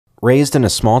Raised in a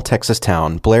small Texas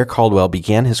town, Blair Caldwell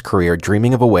began his career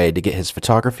dreaming of a way to get his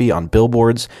photography on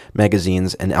billboards,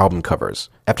 magazines, and album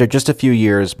covers. After just a few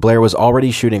years, Blair was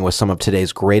already shooting with some of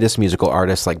today's greatest musical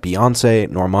artists like Beyonce,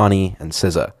 Normani, and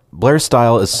SZA. Blair's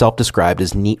style is self-described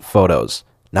as neat photos.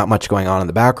 Not much going on in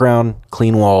the background,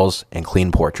 clean walls, and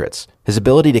clean portraits. His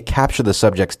ability to capture the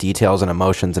subject's details and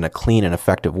emotions in a clean and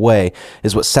effective way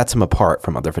is what sets him apart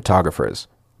from other photographers.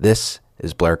 This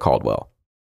is Blair Caldwell.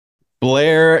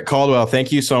 Blair Caldwell,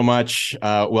 thank you so much.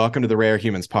 Welcome to the Rare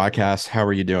Humans podcast. How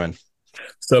are you doing?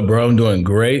 What's up, bro? I'm doing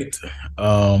great.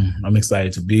 I'm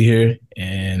excited to be here.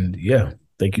 And yeah,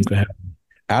 thank you for having me.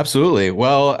 Absolutely.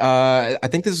 Well, I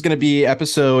think this is going to be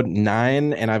episode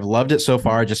 9, and I've loved it so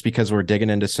far just because we're digging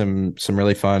into some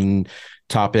really fun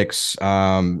topics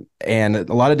and a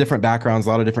lot of different backgrounds, a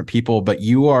lot of different people, but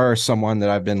you are someone that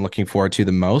I've been looking forward to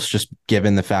the most, just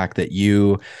given the fact that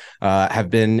you have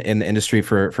been in the industry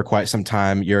for quite some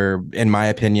time. You're, in my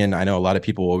opinion, I know a lot of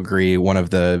people will agree, one of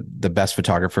the best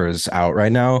photographers out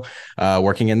right now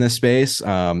working in this space.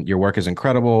 Your work is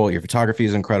incredible. Your photography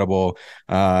is incredible.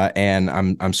 And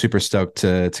I'm super stoked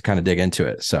to kind of dig into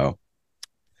it. So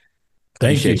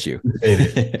Thank you.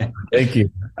 Thank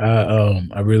you.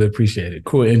 I really appreciate it.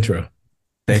 Cool intro.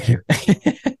 Thank you.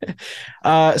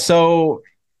 So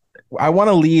I want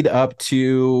to lead up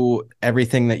to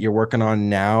everything that you're working on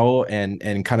now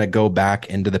and kind of go back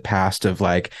into the past of,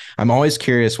 like, I'm always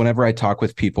curious whenever I talk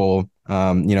with people,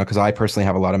 because I personally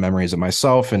have a lot of memories of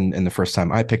myself and the first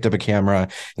time I picked up a camera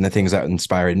and the things that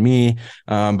inspired me.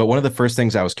 But one of the first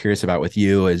things I was curious about with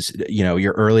you is,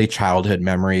 your early childhood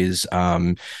memories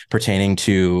pertaining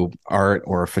to art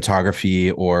or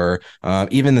photography or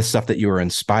even the stuff that you were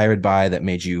inspired by that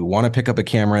made you want to pick up a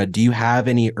camera. Do you have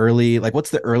any early,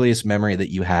 what's the earliest memory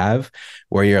that you have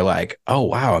where you're like, oh,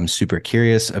 wow, I'm super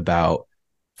curious about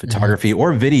photography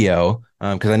or video?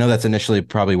 Because I know that's initially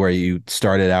probably where you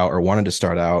started out or wanted to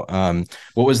start out.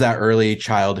 What was that early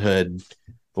childhood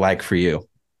like for you?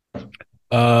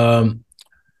 I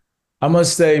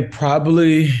must say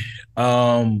probably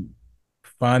finding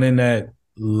that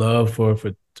love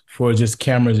for just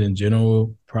cameras in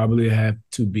general probably have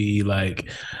to be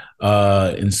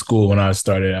in school when I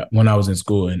was in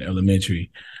school in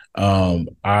elementary.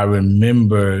 I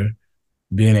remember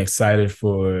being excited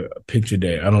for picture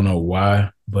day. I don't know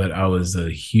why, but I was a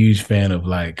huge fan of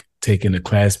taking the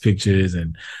class pictures.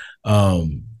 And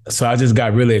so I just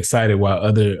got really excited while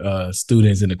other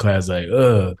students in the class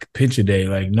picture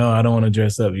day. No, I don't want to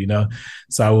dress up,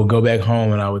 So I would go back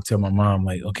home and I would tell my mom,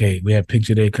 okay, we have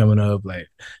picture day coming up.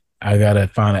 I got to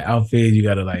find an outfit. You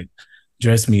got to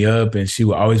dress me up. And she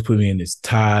would always put me in this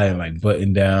tie and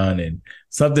button down and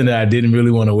something that I didn't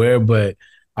really want to wear, but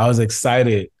I was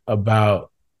excited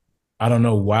about, I don't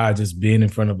know why, just being in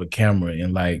front of a camera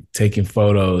and taking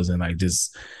photos and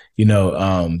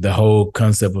the whole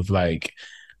concept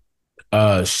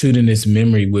of shooting this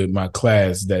memory with my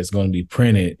class that's going to be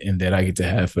printed and that I get to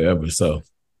have forever. So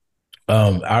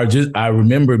I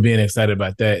remember being excited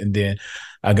about that. And then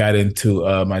I got into,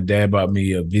 my dad bought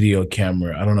me a video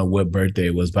camera. I don't know what birthday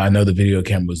it was, but I know the video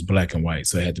camera was black and white.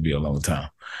 So it had to be a long time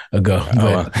ago.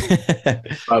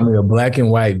 Bought me a black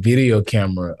and white video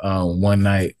camera one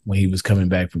night when he was coming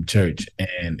back from church,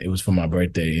 and it was for my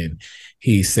birthday. And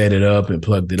he set it up and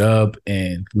plugged it up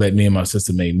and let me and my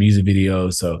sister make music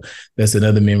videos. So that's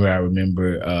another memory I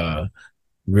remember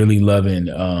really loving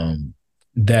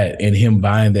that, and him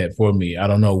buying that for me. I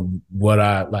don't know what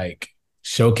I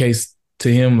showcased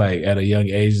to him at a young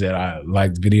age that I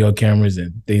liked video cameras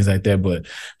and things like that, but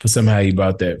somehow he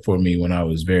bought that for me when I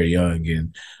was very young.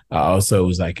 And I also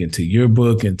was into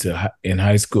yearbook, in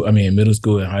middle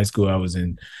school and high school, I was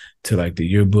into the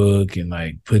yearbook and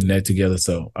putting that together.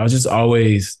 So I was just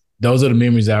always, those are the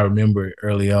memories I remember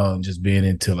early on, just being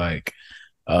into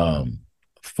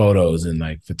photos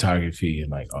and photography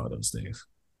and all those things.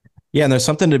 Yeah, and there's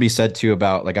something to be said too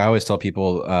about, I always tell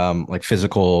people,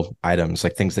 physical items,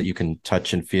 things that you can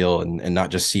touch and feel and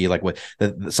not just see.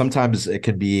 Sometimes it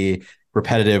could be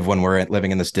repetitive when we're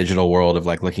living in this digital world of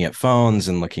looking at phones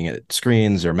and looking at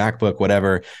screens or MacBook,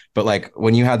 whatever. But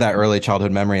when you had that early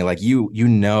childhood memory, you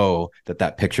know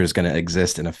that picture is going to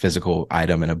exist in a physical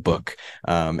item in a book.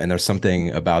 And there's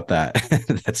something about that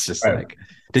that's just right.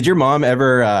 Did your mom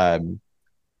ever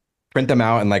print them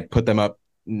out and put them up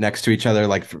next to each other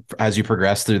as you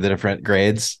progress through the different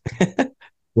grades?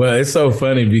 Well, it's so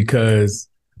funny because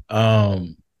my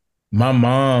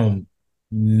mom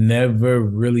never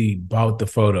really bought the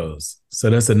photos.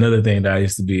 So that's another thing that I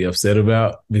used to be upset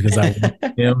about, because I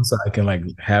want them so I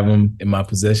can have them in my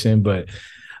possession. But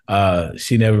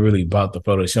She never really bought the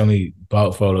photos. She only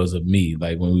bought photos of me,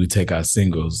 like when we would take our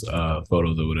singles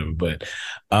photos or whatever. But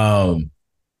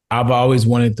I've always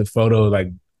wanted the photo like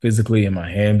physically in my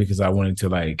hand because I wanted to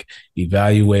like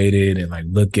evaluate it and like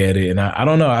look at it. And I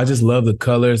don't know, I just love the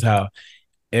colors, how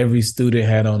every student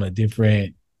had on a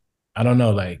different, I don't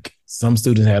know, like some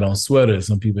students had on sweaters,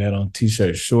 some people had on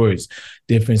t-shirts, shorts,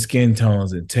 different skin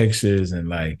tones and textures and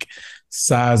like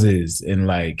sizes and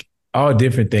like all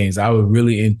different things. I was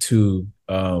really into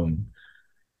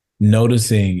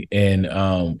noticing and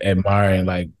admiring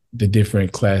like the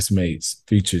different classmates'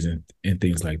 features and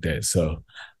things like that. So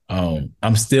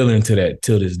I'm still into that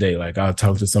till this day. Like I'll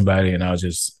talk to somebody and I'll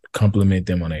just compliment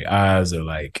them on their eyes or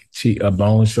like cheek, a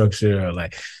bone structure or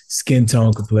like skin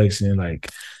tone, complexion. Like,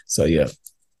 so yeah.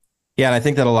 Yeah, and I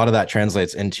think that a lot of that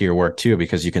translates into your work too,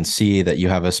 because you can see that you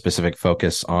have a specific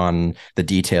focus on the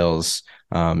details.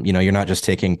 You're not just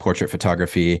taking portrait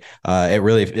photography.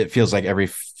 It feels like every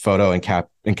photo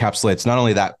encapsulates not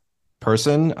only that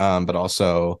person, but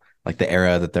also like the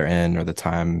era that they're in or the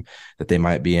time that they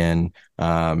might be in.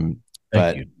 Thank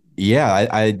But you. yeah,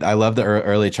 I love the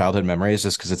early childhood memories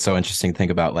just because it's so interesting to think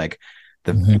about like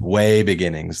Mhm. the way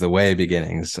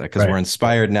beginnings, because we're Right.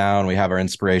 inspired now and we have our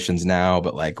inspirations now.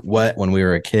 But like, what when we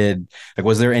were a kid, like,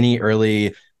 was there any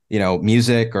early,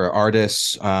 music or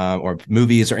artists or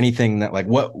movies or anything that like,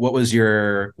 what was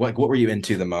your what were you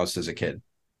into the most as a kid?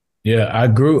 Yeah, I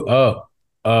grew up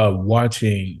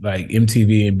watching like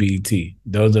MTV and BET.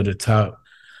 Those are the top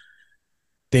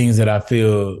things that I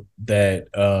feel that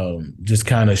just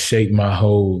kind of shaped my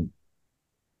whole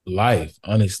life,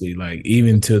 honestly. Like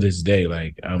even to this day,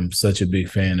 like I'm such a big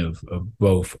fan of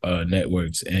both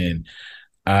networks. And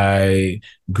I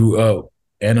grew up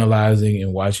analyzing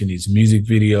and watching these music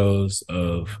videos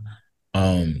of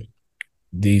um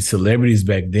these celebrities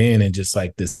back then and just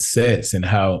like the sets and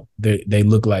how they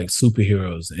look like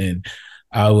superheroes. And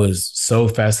I was so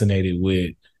fascinated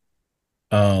with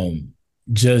um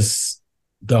just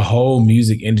the whole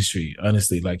music industry,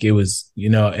 honestly. Like it was,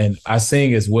 and I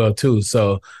sing as well too.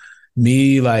 So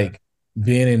me like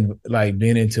being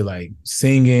into like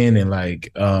singing and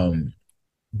like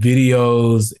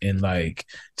videos and like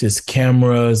just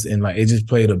cameras and like it just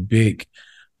played a big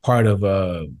part of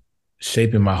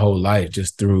shaping my whole life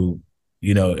just through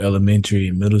elementary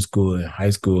and middle school and high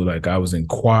school. Like I was in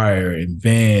choir and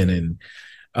band and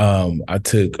I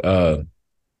took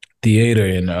theater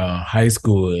in high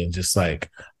school and just like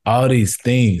all these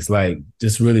things like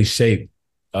just really shaped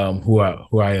who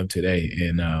I am today.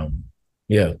 And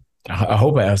yeah, I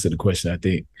hope I answered the question. I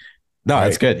think No,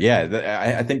 that's right. good.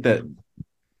 Yeah, I think that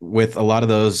with a lot of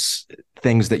those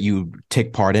things that you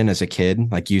take part in as a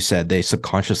kid, like you said, they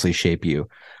subconsciously shape you.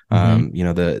 Mm-hmm.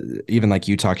 The even like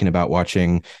you talking about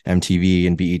watching MTV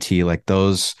and BET, like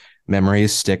those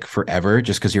memories stick forever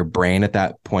just because your brain at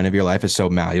that point of your life is so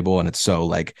malleable and it's so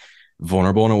like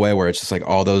vulnerable in a way where it's just like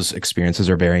all those experiences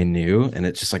are very new and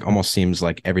it just like almost seems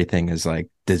like everything is like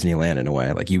Disneyland in a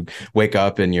way. Like you wake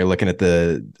up and you're looking at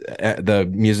the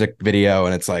music video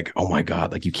and it's like, oh my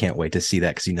God, like you can't wait to see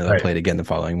that because they'll Right, play it again the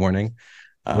following morning.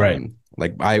 right,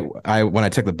 Like I when I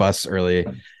took the bus early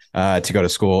to go to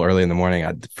school early in the morning,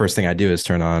 the first thing I do is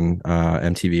turn on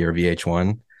MTV or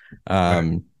VH1. right.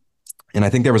 Um, and I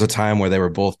think there was a time where they were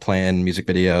both playing music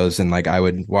videos, and like I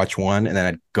would watch one, and then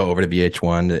I'd go over to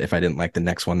VH1 if I didn't like the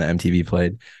next one that MTV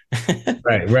played.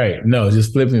 Right, right. No,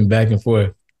 just flipping back and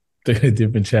forth through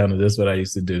different channels. That's what I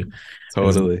used to do.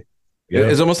 As well. Totally.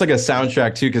 It's Yep. almost like a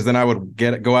soundtrack too, because then I would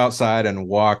go outside and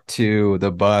walk to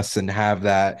the bus and have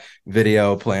that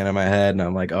video playing in my head, and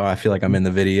I'm like, oh, I feel like I'm in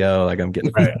the video, like I'm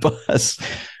getting on Right. the bus.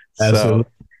 So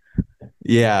Absolutely.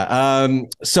 yeah.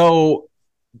 So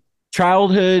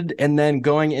childhood and then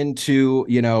going into,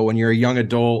 when you're a young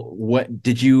adult, what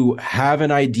did you have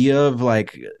an idea of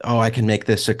like, oh, I can make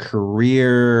this a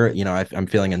career? I'm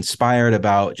feeling inspired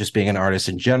about just being an artist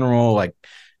in general. Like,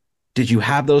 did you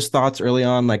have those thoughts early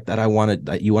on, like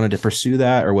that you wanted to pursue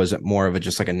that, or was it more of a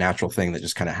just like a natural thing that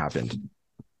just kind of happened?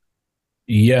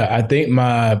 Yeah, I think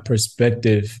my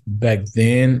perspective back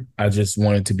then, I just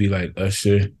wanted to be like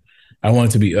Usher. I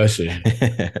wanted to be Usher.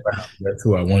 That's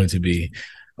who I wanted to be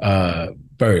uh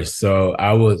first. So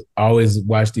I was always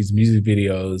watch these music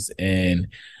videos and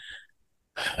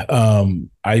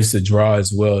I used to draw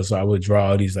as well. So I would draw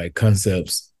all these like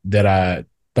concepts that I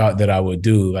thought that I would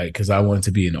do, like because I wanted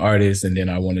to be an artist and then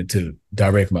I wanted to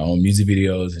direct my own music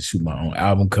videos and shoot my own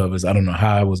album covers. I don't know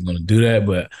how I was going to do that,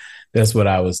 but that's what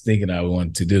I was thinking I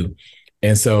wanted to do.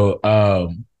 And so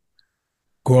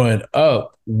growing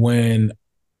up, when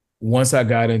once I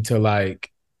got into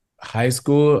like high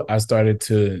school, I started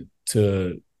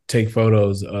to take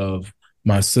photos of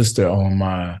my sister on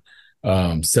my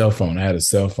cell phone. I had a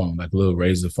cell phone, like a little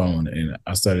razor phone, and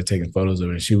I started taking photos of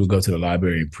her. And she would go to the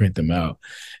library and print them out,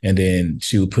 and then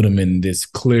she would put them in this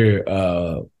clear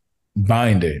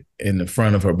binder in the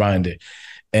front of her binder.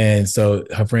 And so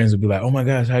her friends would be like, "Oh my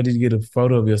gosh, how did you get a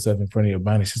photo of yourself in front of your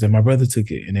binder?" She said, "My brother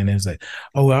took it." And then it was like,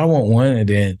 "Oh, well, I want one." And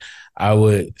then I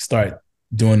would start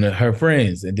doing her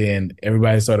friends, and then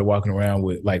everybody started walking around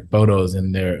with like photos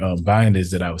in their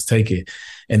binders that I was taking.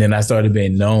 And then I started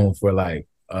being known for like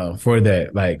for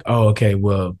that, like, oh, okay,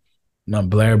 well, my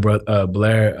Blair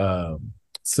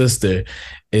sister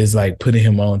is like putting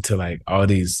him on to like all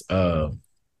these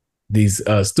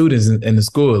students in the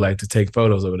school, like, to take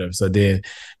photos or whatever. So then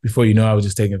before you know, I was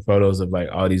just taking photos of like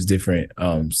all these different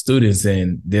students.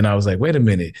 And then I was like, wait a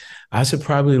minute, I should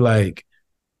probably like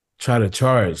try to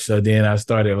charge. So then I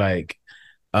started like,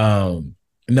 no,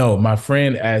 my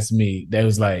friend asked me, they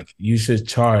was like, you should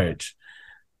charge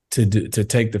to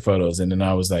take the photos. And then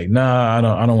I was like, nah, I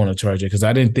don't want to charge it, because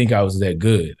I didn't think I was that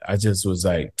good. I just was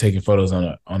like taking photos on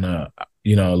a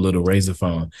a little razor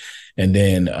phone. And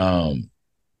then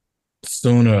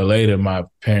sooner or later, my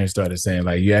parents started saying,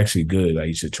 like, you're actually good, like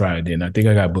you should try it. Then I think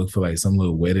I got booked for like some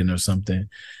little wedding or something.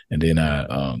 And then I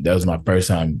that was my first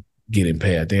time getting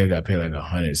paid. I think I got paid like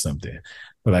 100 something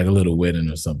for like a little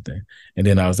wedding or something. And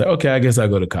then I was like, okay, I guess I'll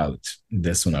go to college.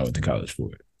 That's when I went to college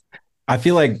for it. I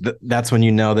feel like that's when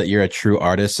you know that you're a true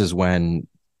artist, is when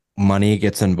money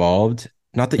gets involved.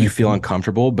 Not that you feel Mhm.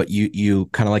 uncomfortable, but you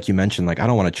kind of, like you mentioned, like, I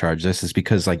don't want to charge this, is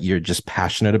because like you're just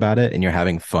passionate about it and you're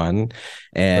having fun.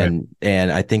 Right.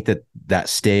 And I think that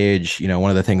stage, one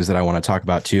of the things that I want to talk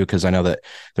about too, because I know that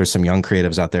there's some young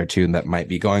creatives out there too that might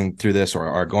be going through this or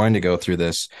are going to go through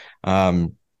this.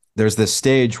 There's this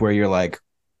stage where you're like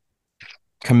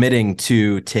committing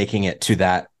to taking it to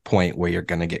that point where you're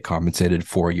going to get compensated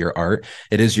for your art.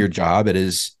 It is your job.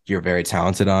 You're very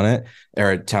talented on it,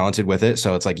 or talented with it.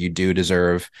 So it's like, you do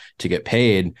deserve to get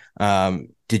paid.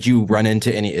 Did you run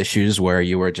into any issues where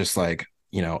you were just like,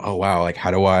 oh wow, like, how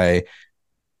do I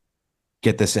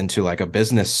get this into like a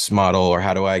business model, or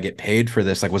how do I get paid for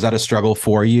this? Like, was that a struggle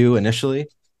for you initially?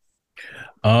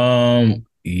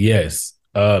 Yes.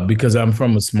 Because I'm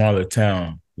from a smaller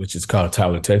town, which is called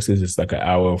Tyler, Texas. It's like an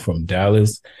hour from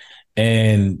Dallas.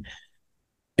 And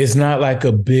it's not like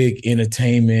a big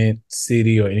entertainment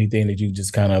city or anything that you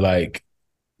just kind of like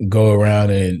go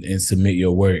around and submit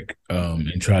your work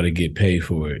and try to get paid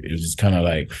for it. It was just kind of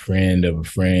like friend of a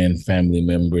friend, family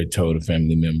member told a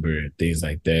family member, things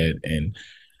like that. And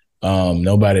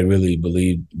nobody really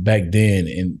believed back then.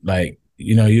 And like,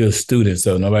 you're a student,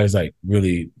 so nobody's like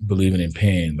really believing in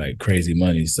paying like crazy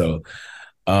money. So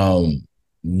um,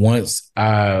 once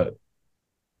I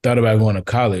thought about going to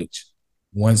college,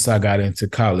 once I got into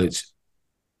college,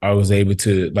 I was able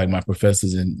to, like, my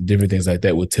professors and different things like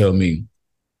that would tell me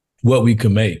what we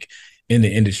could make in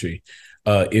the industry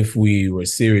if we were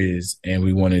serious and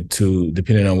we wanted to,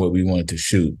 depending on what we wanted to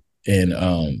shoot. And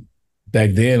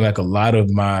back then, like, a lot of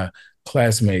my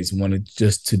classmates wanted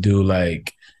just to do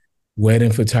like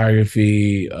wedding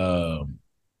photography.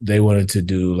 They wanted to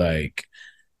do like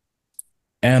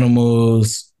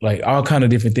animals, like all kind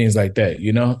of different things like that.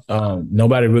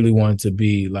 Nobody really wanted to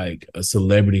be like a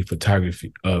celebrity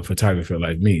photographer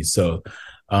like me. So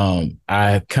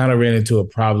I kind of ran into a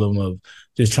problem of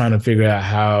just trying to figure out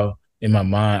how in my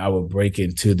mind I would break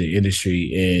into the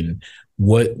industry and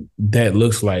what that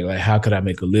looks like. Like, how could I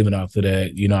make a living off of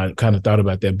that? I kind of thought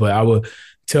about that, but I would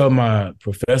tell my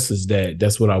professors that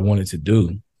that's what I wanted to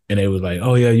do. And they was like,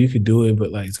 oh yeah, you could do it,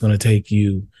 but like, it's going to take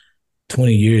you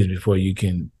 20 years before you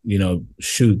can,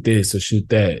 shoot this or shoot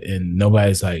that. And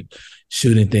nobody's like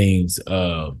shooting things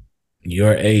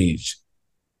your age,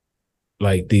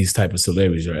 like these type of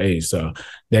celebrities your age. So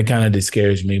that kind of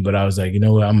discouraged me. But I was like, you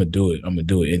know what, I'm gonna do it. I'm gonna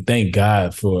do it. And thank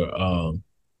God for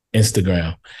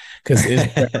Instagram. Because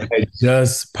Instagram had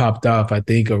just popped off, I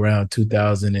think around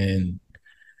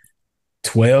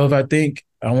 2012, I think.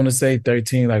 I want to say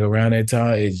 13, like around that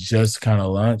time, it just kind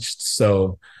of launched.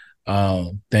 So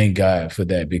thank God for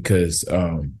that, because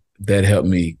that helped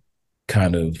me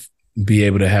kind of be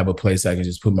able to have a place I can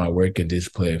just put my work and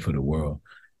display it for the world.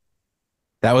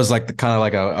 That was like the kind of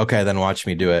like a, okay, then watch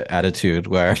me do it attitude,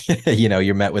 where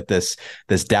you're met with this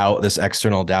doubt, this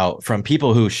external doubt from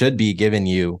people who should be giving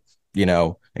you,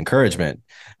 encouragement,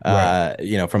 Right.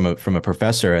 from a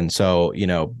professor. And so,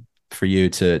 for you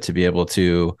to be able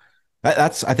to,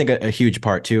 that's, I think, a huge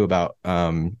part too about,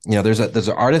 there's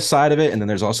an artist side of it, and then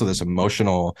there's also this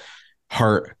emotional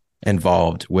heart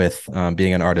involved with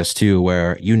being an artist too,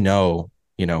 where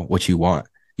what you want.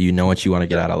 You know what you want to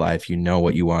get out of life. You know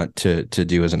what you want to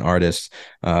do as an artist.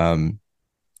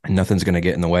 nothing's going to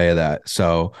get in the way of that.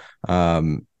 So,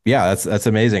 yeah, that's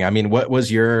amazing. I mean, what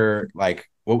was your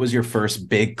first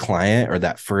big client or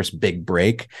that first big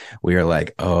break where you're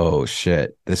like, oh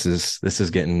shit, this is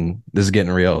getting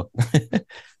real?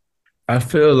 I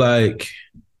feel like,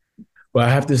 well, I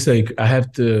have to say, I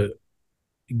have to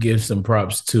give some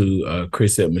props to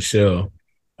Chrisette Michelle.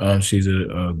 She's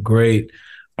a great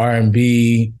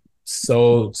R&B,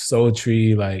 soul,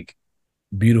 sultry, like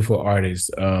beautiful artist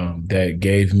that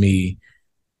gave me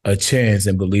a chance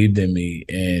and believed in me.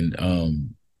 And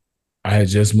I had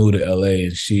just moved to LA,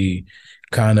 and she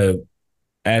kind of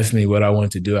asked me what I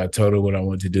wanted to do. I told her what I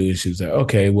wanted to do, and she was like,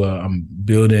 "Okay, well, I'm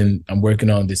working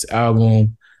on this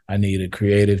album. I need a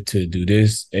creative to do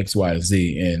this X, Y,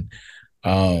 Z."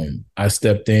 And I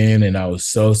stepped in, and I was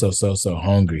so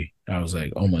hungry. I was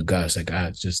like, "Oh my gosh, like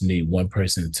I just need one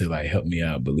person to like help me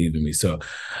out, believe in me." So,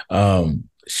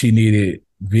 she needed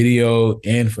video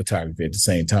and photography at the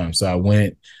same time. So I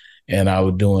went and I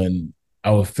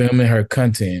was filming her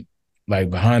content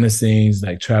like behind the scenes,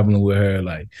 like traveling with her,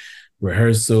 like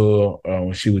rehearsal,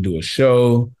 when she would do a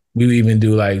show. We would even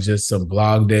do like just some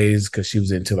blog days because she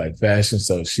was into like fashion.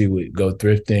 So she would go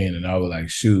thrifting and I would like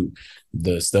shoot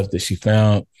the stuff that she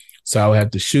found. So I would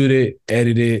have to shoot it,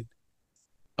 edit it,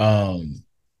 um,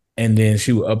 and then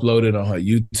she would upload it on her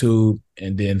YouTube.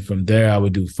 And then from there, I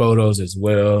would do photos as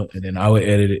well. And then I would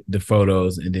edit the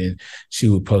photos, and then she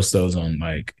would post those on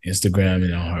like Instagram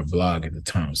and on her blog at the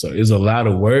time. So it was a lot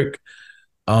of work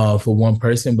for one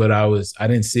person, but I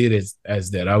didn't see it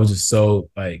as that. I was just so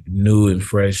like new and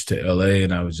fresh to LA,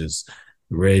 and I was just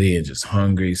ready and just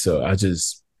hungry. So I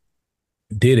just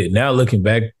did it. Now looking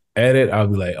back at it, I'll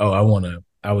be like, oh,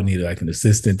 I would need like an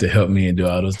assistant to help me and do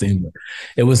all those things. But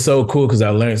it was so cool because I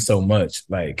learned so much,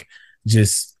 like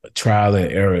just trial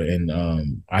and error.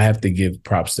 And I have to give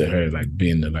props to her, like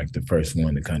being the first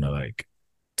one to kind of like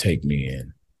take me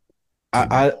in.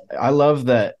 I love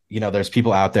that, there's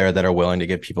people out there that are willing to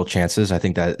give people chances. I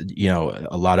think that,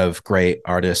 a lot of great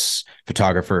artists,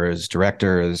 photographers,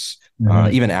 directors,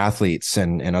 even athletes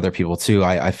and other people too.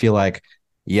 I feel like,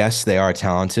 yes, they are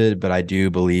talented, but I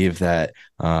do believe that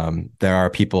there are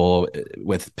people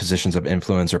with positions of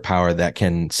influence or power that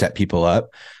can set people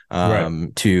up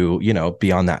to,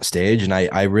 be on that stage. And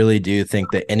I really do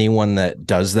think that anyone that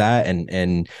does that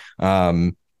and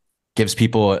gives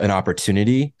people an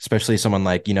opportunity, especially someone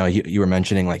like, you were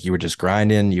mentioning, like you were just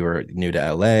grinding, you were new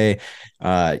to LA,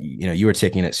 you were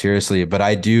taking it seriously. But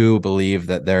I do believe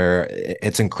that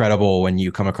it's incredible when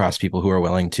you come across people who are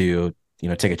willing to,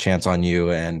 take a chance on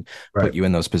you and put you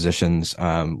in those positions.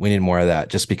 We need more of that,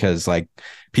 just because like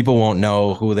people won't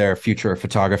know who their future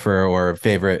photographer or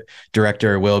favorite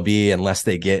director will be unless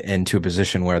they get into a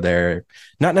position where they're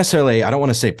not necessarily, I don't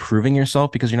want to say proving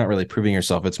yourself, because you're not really proving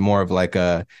yourself. It's more of like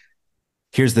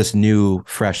here's this new,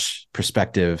 fresh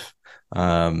perspective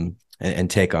and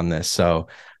take on this. So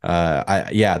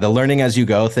the learning as you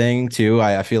go thing too,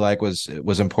 I feel like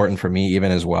was important for me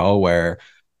even as well, where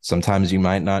sometimes you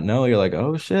might not know, you're like,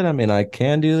 oh shit, I mean, I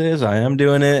can do this, I am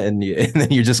doing it. And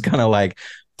then you're just kind of like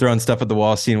throwing stuff at the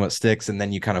wall, seeing what sticks. And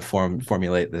then you kind of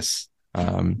formulate this,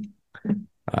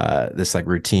 this like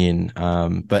routine.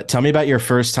 But tell me about your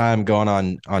first time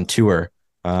going on tour.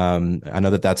 I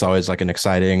know that's always like an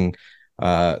exciting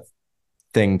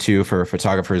thing too for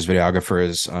photographers,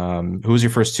 videographers. Who was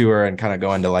your first tour, and kind of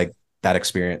go into like that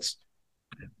experience?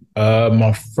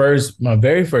 My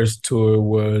very first tour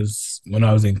was when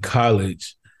I was in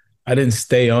college. I didn't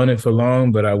stay on it for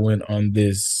long, but I went on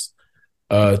this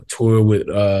tour with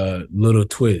Little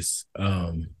Twist,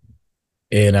 and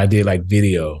I did like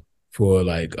video for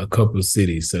like a couple of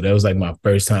cities. So that was like my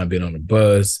first time being on a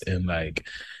bus and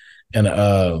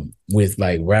with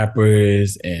like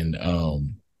rappers and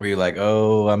were you like,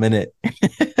 oh, I'm in it?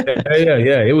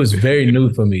 yeah. It was very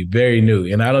new for me, very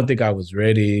new. And I don't think I was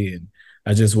ready. And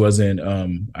I just wasn't,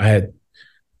 I had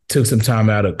took some time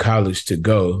out of college to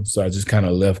go. So I just kind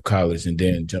of left college and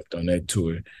then jumped on that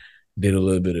tour, did a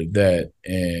little bit of that.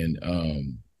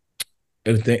 And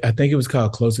I think it was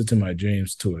called Closer to My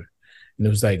Dreams tour. And it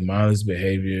was like Mindless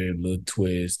Behavior, Lil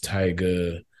Twist,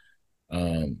 Tyga,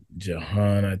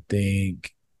 Jahan, I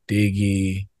think,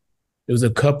 Diggy. It was a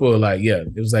couple of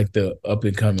it was like the up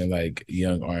and coming like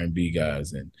young R&B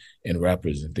guys and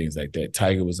rappers and things like that.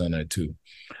 Tyga was on that too.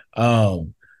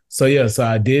 So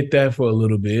I did that for a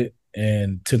little bit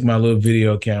and took my little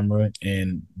video camera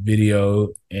and video,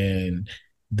 and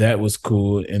that was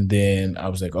cool. And then I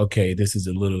was like, okay, this is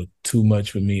a little too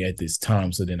much for me at this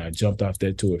time. So then I jumped off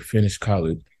that tour, finished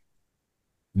college,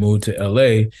 moved to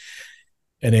LA,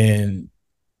 and then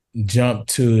jumped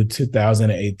to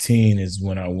 2018 is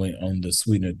when I went on the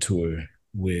Sweetener tour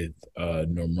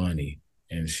Normani,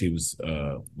 and she was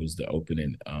the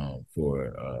opening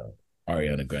for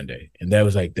Ariana Grande, and that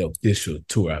was like the official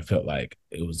tour. I felt like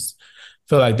that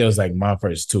was like my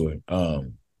first tour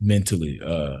mentally,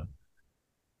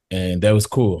 and that was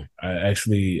cool. I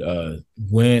actually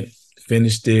went,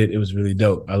 finished it. It was really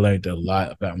dope. I learned a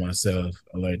lot about myself.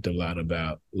 I learned a lot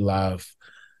about live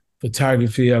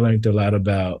photography. I learned a lot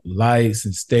about lights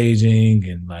and staging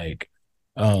and like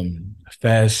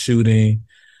fast shooting,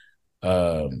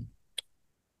 um,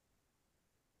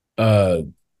 uh,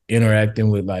 interacting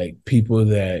with like people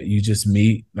that you just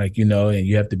meet, like, you know, and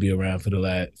you have to be around for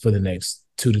the next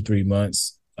 2 to 3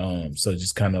 months. So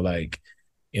just kind of like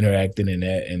interacting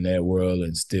in that world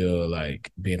and still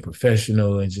like being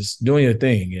professional and just doing your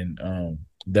thing. And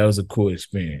that was a cool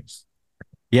experience.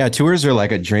 Yeah, tours are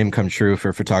like a dream come true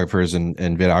for photographers and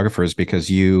videographers because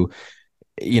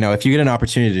if you get an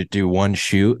opportunity to do one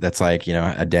shoot that's like,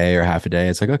 a day or half a day,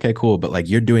 it's like, okay, cool. But like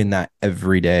you're doing that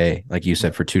every day, like you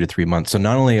said, for 2 to 3 months. So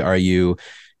not only are you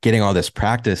getting all this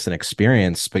practice and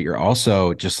experience, but you're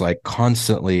also just like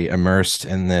constantly immersed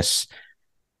in this,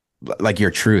 like your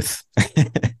truth.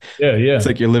 Yeah, It's yeah.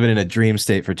 like you're living in a dream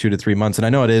state for 2 to 3 months. And I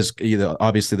know it is,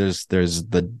 obviously there's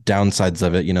the downsides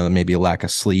of it, maybe a lack of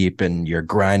sleep and you're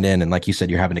grinding. And like you said,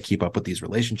 you're having to keep up with these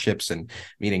relationships and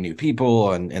meeting new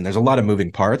people. And there's a lot of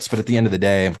moving parts, but at the end of the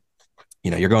day,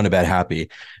 you're going to bed happy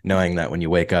knowing that when you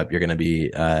wake up, you're going to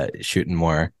be shooting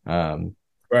more.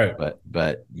 Right.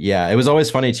 But yeah, it was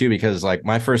always funny too, because like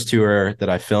my first tour that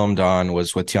I filmed on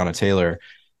was with Tiana Taylor,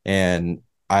 and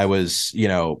I was,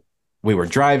 we were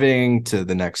driving to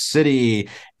the next city,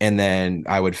 and then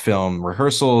I would film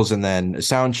rehearsals and then a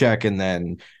sound check and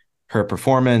then her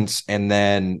performance. And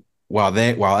then while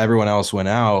everyone else went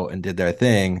out and did their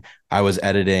thing, I was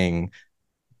editing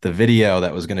the video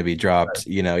that was going to be dropped,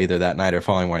 either that night or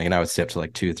following morning. And I would stay up to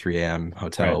like 2, 3 a.m.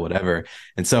 hotel, Right. whatever.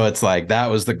 And so it's like,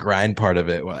 that was the grind part of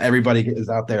it. Well, everybody is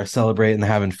out there celebrating,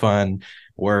 having fun.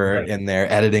 We're Right. in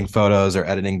there editing photos or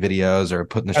editing videos or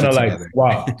putting the Kind shit of like together.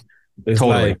 swapped. It's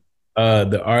Totally. like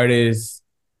the artists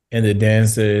and the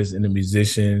dancers and the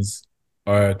musicians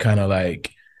are kind of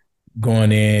like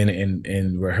going in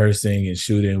and rehearsing and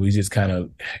shooting. We just kind of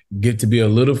get to be a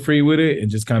little free with it and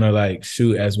just kind of like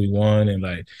shoot as we want and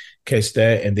like catch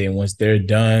that. And then once they're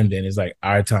done, then it's like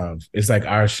our time. It's like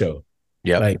our show.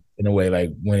 Yep. Like in a way,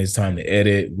 like when it's time to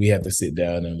edit, we have to sit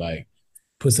down and like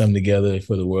put something together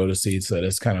for the world to see. So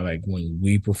that's kind of like when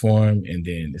we perform, and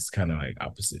then it's kind of like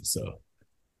opposite. So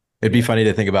It'd be yeah. funny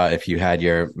to think about if you had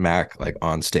your Mac like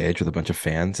on stage with a bunch of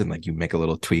fans and like you make a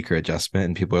little tweak or adjustment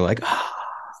and people are like, ah,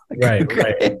 Right,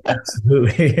 right. great.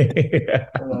 Absolutely.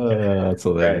 That's Right.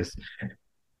 hilarious.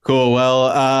 Cool.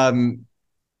 Well,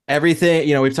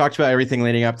 everything, we've talked about everything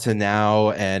leading up to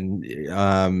now, and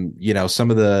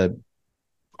some of the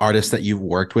artists that you've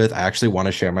worked with. I actually want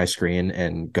to share my screen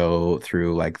and go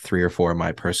through like 3 or 4 of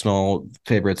my personal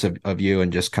favorites of you,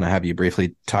 and just kind of have you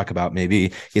briefly talk about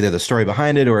maybe either the story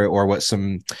behind it or what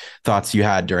some thoughts you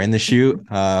had during the shoot.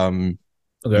 Okay.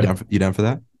 You down for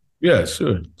that? Yeah,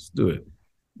 sure. Let's do it.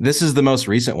 This is the most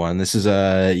recent one. This is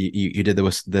you did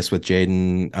this with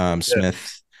Jaden Yeah.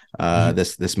 Smith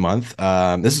Mhm. this month.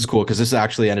 This is cool because this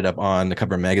actually ended up on the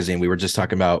cover of magazine. We were just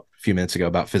talking about a few minutes ago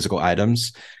about physical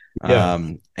items. Yeah.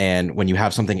 And when you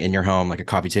have something in your home, like a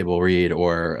coffee table read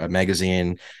or a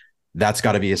magazine, that's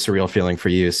got to be a surreal feeling for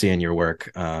you, seeing your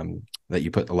work that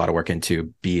you put a lot of work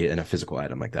into be in a physical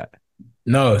item like that.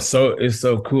 No, it's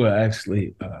so cool. I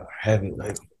actually have it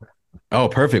like, Oh,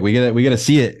 perfect. We get to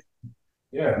see it.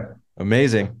 yeah,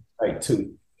 Amazing. like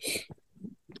two.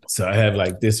 So I have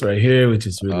like this right here, which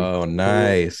is really Oh, cool.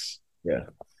 nice. Yeah.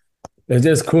 It's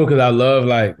just cool because I love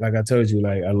like I told you,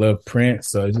 like I love print.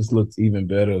 So it just looks even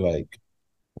better, like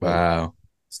Wow.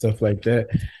 stuff like that.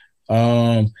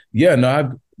 Yeah,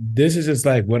 no, this is just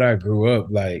like what I grew up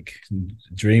like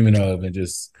dreaming of, and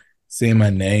just seeing my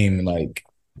name like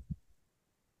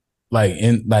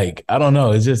in like I don't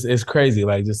know, it's crazy.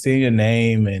 Like just seeing your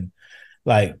name and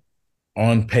like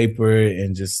on paper,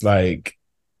 and just like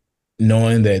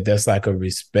knowing that that's like a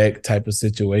respect type of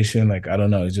situation. Like I don't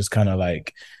know, it's just kind of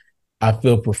like I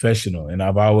feel professional, and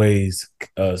I've always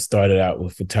started out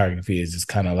with photography as just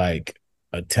kind of like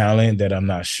a talent that I'm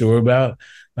not sure about.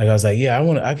 Like I was like, yeah,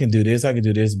 I can do this, I can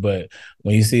do this. But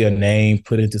when you see a name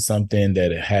put into something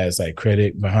that it has like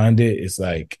credit behind it, it's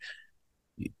like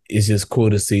it's just cool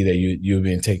to see that you're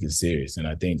being taken serious. And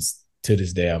I think to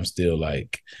this day, I'm still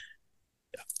like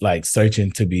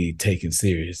searching to be taken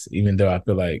serious, even though I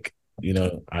feel like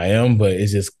I am. But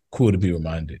it's just cool to be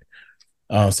reminded.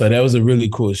 So that was a really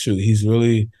cool shoot. He's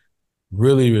really,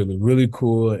 really, really, really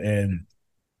cool. And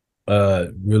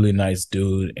Really nice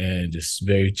dude and just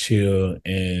very chill.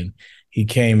 And he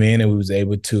came in and we was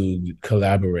able to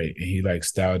collaborate. And he like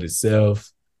styled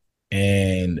himself,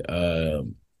 and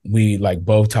we like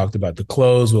both talked about the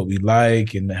clothes, what we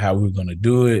like, and how we were gonna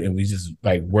do it, and we just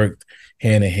like worked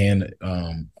hand in hand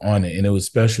on it. And it was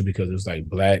special because it was like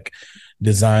Black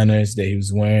designers that he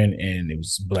was wearing, and it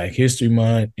was Black History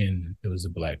Month, and it was a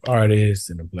Black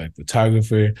artist and a Black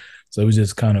photographer. So it was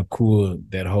just kind of cool.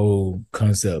 That whole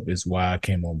concept is why I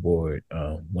came on board.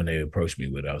 When they approached me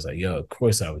with it, I was like, yo, of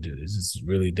course I would do this. This is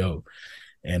really dope.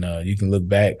 And you can look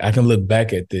back. I can look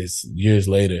back at this years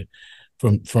later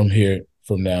from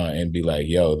now and be like,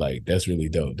 yo, like that's really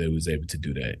dope. They was able to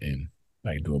do that and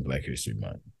like doing Black History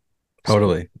Month.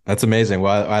 Totally. That's amazing.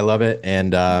 Well, I love it.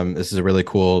 And this is a really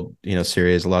cool,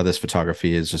 series. A lot of this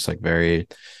photography is just like very,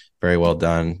 very well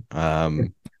done.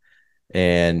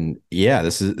 And yeah,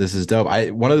 this is dope.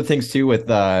 One of the things too with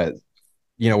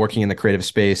working in the creative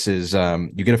space is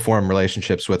you get to form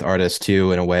relationships with artists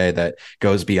too in a way that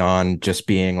goes beyond just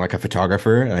being like a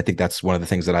photographer. And I think that's one of the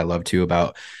things that I love too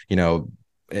about,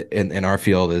 in our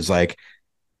field is like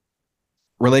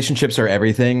relationships are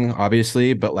everything,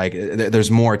 obviously, but like there's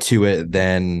more to it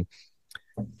than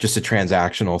just a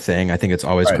transactional thing. I think it's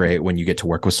always great when you get to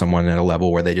work with someone at a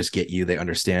level where they just get you, they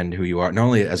understand who you are, not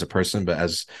only as a person, but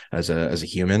as a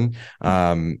human.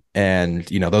 And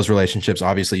those relationships,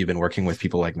 obviously you've been working with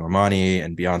people like Normani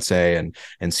and Beyonce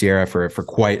and Sierra for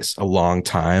quite a long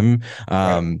time.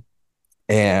 And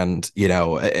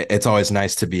it's always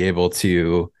nice to be able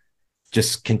to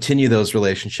just continue those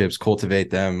relationships, cultivate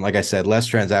them. Like I said, less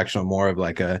transactional, more of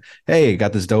like hey,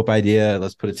 got this dope idea.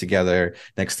 Let's put it together.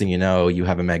 Next thing you know, you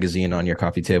have a magazine on your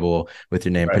coffee table with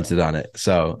your name printed on it.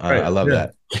 So I love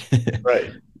that.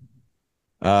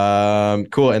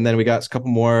 Cool. And then we got a couple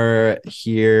more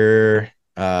here.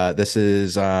 This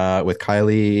is with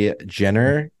Kylie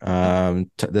Jenner.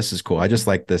 This is cool. I just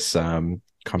like this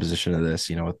composition of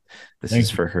this. This is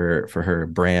for her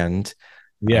brand.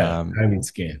 Yeah, Kylie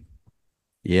Skin.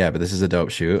 Yeah, but this is a dope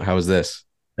shoot. How was this?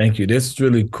 Thank you. This is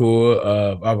really cool.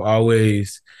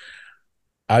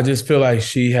 I just feel like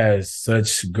she has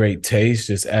such great taste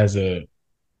just as a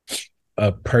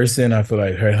person. I feel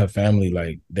like her family,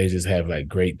 like they just have like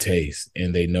great taste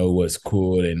and they know what's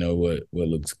cool. They know what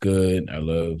looks good. I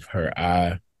love her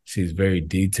eye. She's very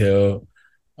detailed.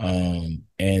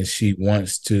 And she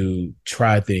wants to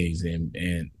try things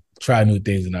and try new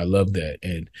things, and I love that.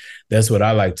 And that's what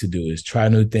I like to do is try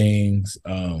new things,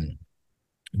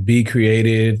 be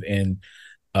creative, and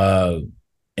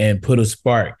put a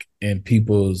spark in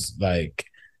people's like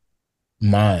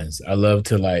minds. I love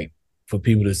to like for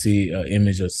people to see an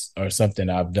image or something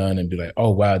I've done and be like,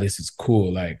 oh wow, this is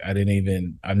cool. Like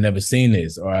I've never seen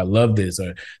this, or I love this,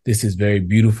 or this is very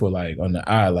beautiful, like on the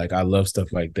eye. Like I love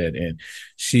stuff like that. And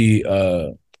she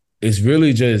is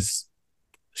really just,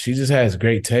 she just has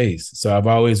great taste. So I've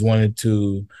always wanted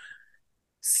to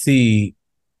see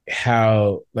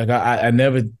how, like, I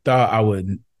never thought I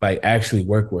would like actually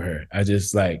work with her. I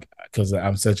just like, because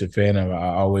I'm such a fan of her,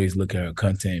 I always look at her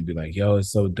content and be like, yo, it's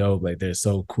so dope. Like they're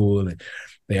so cool. And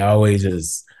they always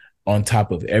just on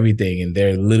top of everything. And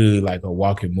they're literally like a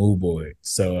walking mood board.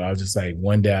 So I was just like,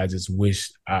 one day I just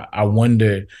wish, I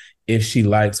wonder if she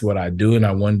likes what I do. And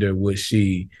I wonder would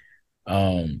she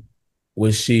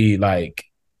like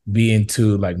be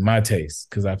into like my taste,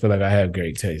 because I feel like I have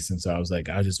great taste. And so I was like,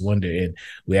 I just wonder. And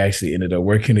we actually ended up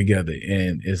working together,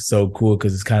 and it's so cool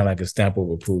because it's kind of like a stamp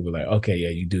of approval, like, okay, yeah,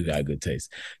 you do got good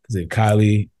taste. Because if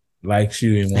Kylie likes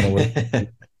you and want to work with you,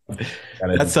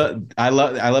 that's I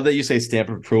love that you say stamp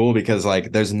of approval, because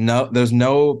like there's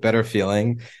no better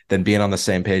feeling than being on the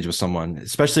same page with someone,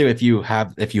 especially if you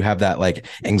have that like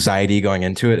anxiety going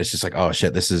into it. It's just like, oh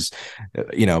shit, this is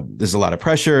there's a lot of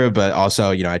pressure, but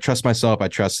also I trust myself. I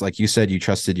trust, like you said, you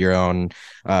trusted your own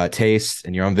taste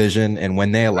and your own vision, and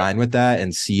when they align with that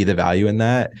and see the value in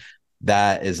that,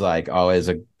 that is like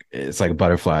always it's like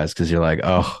butterflies, because you're like,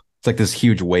 oh, it's like this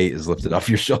huge weight is lifted off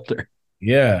your shoulder.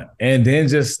 Yeah. And then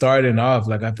just starting off,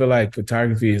 like, I feel like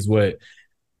photography I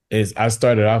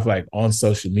started off like on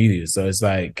social media. So it's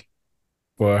like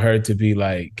for her to be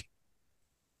like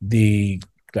the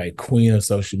like queen of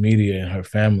social media and her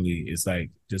family is like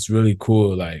just really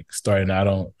cool. Like starting out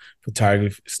on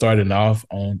photography, starting off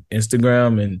on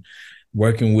Instagram and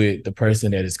working with the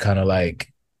person that is kind of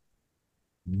like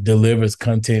delivers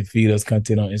content, feed us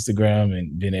content on Instagram,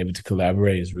 and being able to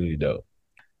collaborate is really dope.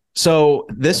 So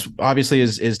this obviously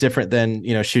is different than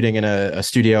shooting in a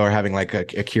studio or having like a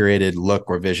curated look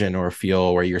or vision or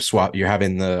feel where you're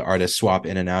having the artist swap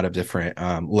in and out of different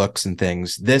looks and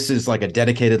things. This is like a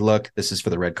dedicated look. This is for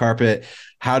the red carpet.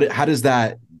 How does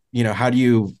that how do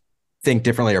you think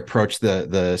differently, approach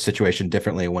the situation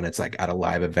differently when it's like at a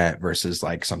live event versus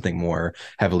like something more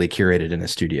heavily curated in a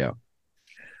studio?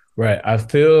 Right. I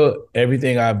feel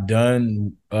everything I've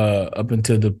done up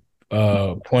until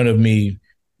the point of me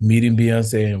meeting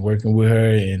Beyonce and working with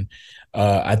her, and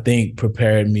I think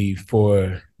prepared me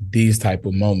for these type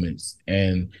of moments.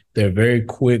 And they're very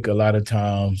quick a lot of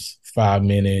times, 5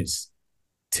 minutes,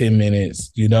 10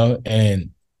 minutes,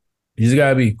 and you just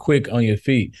gotta be quick on your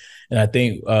feet. And I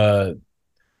think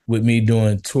with me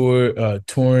doing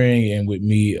touring and with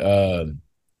me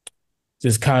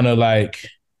just kind of like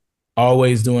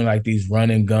always doing like these run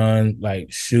and gun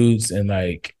like shoots and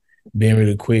like being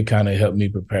really quick kind of helped me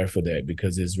prepare for that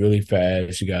because it's really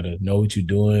fast. You got to know what you're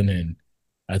doing. And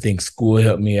I think school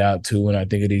helped me out too when I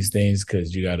think of these things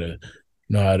because you got to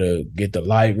know how to get the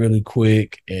light really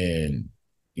quick. And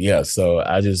yeah, so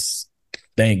I just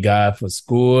thank God for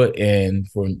school and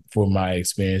for my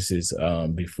experiences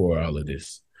before all of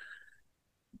this.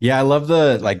 Yeah, I love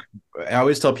I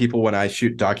always tell people when I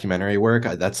shoot documentary work,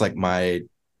 that's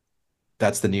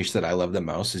the niche that I love the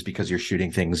most, is because you're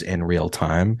shooting things in real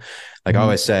time. Like I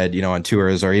always said, on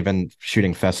tours or even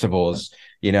shooting festivals,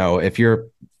 if you're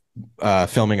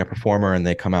filming a performer and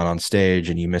they come out on stage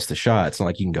and you miss the shot, it's not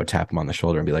like you can go tap them on the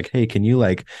shoulder and be like, hey, can you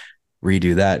like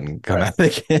redo that and come out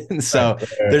again? So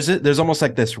there's almost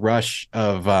like this rush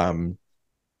of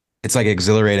it's like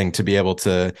exhilarating to be able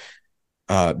to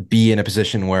be in a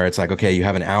position where it's like, okay, you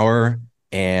have an hour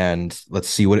and let's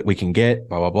see what we can get,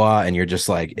 blah, blah, blah. And you're just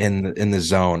like in the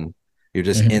zone. You're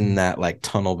just in that like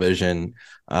tunnel vision.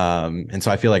 And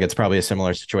so I feel like it's probably a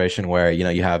similar situation where,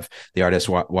 you have the artists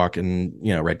walking,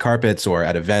 red carpets or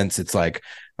at events. It's like,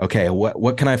 okay,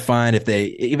 what can I find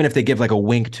even if they give like a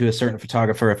wink to a certain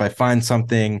photographer, if I find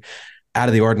something out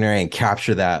of the ordinary and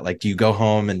capture that, like, do you go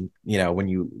home and, when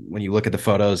you look at the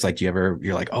photos, like, you're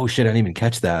like, oh shit, I didn't even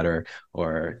catch that.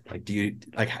 Or like, do you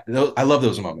like, I love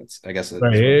those moments, I guess.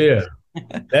 Right. Yeah.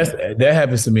 That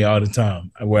happens to me all the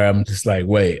time where I'm just like,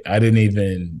 wait, I didn't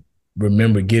even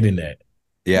remember getting that.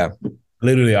 Yeah.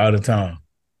 Literally all the time.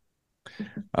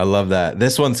 I love that.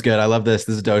 This one's good. I love this.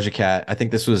 This is Doja Cat. I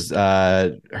think this was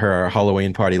her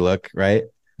Halloween party look, right?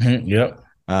 Yep.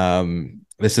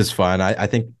 This is fun. I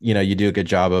think, you do a good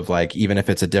job of like, even if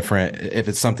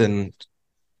it's something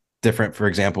different, for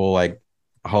example, like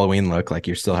a Halloween look, like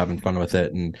you're still having fun with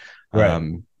it. And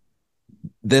Right.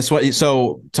 this one,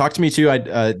 so talk to me too.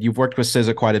 You've worked with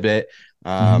SZA quite a bit.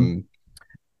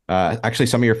 Actually,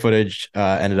 some of your footage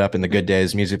ended up in the Good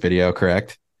Days music video,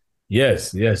 correct?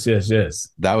 Yes.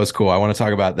 That was cool. I want to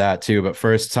talk about that too. But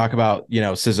first, talk about,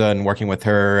 SZA and working with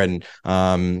her and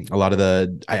a lot of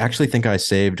I actually think I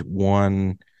saved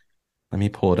one. Let me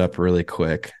pull it up really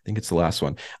quick. I think it's the last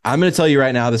one. I'm going to tell you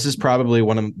right now, this is probably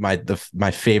one of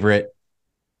my favorite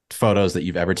photos that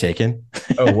you've ever taken.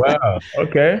 Oh, wow.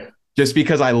 Okay. Just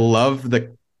because I love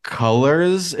the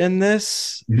colors in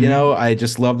this. I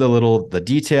just love the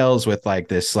details with like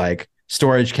this like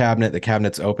storage cabinet. The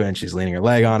cabinet's open. She's leaning her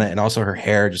leg on it, and also her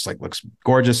hair just like looks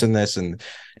gorgeous in this. And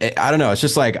I don't know. It's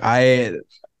just like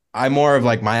I'm more of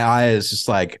like my eye is just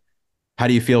like, how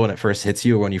do you feel when it first hits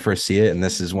you or when you first see it? And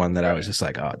this is one that I was just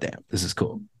like, oh damn, this is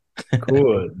cool.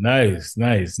 Cool. Nice.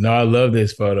 No, I love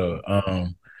this photo.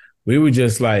 We were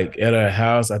just like at our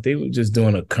house. I think we were just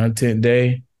doing a content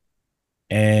day.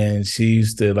 And she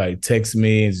used to like text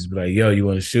me and just be like, yo, you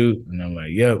want to shoot? And I'm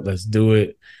like, yep, let's do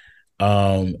it.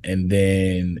 And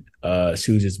then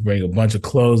she would just bring a bunch of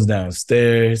clothes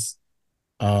downstairs.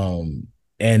 And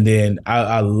then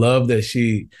I love that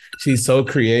she's so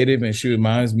creative, and she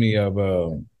reminds me of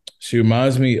a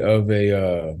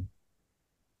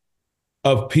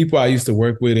of people I used to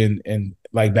work with in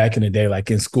like back in the day,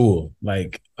 like in school,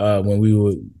 like when we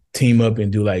would team up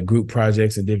and do like group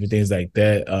projects and different things like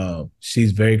that.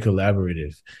 She's very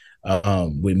collaborative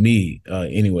with me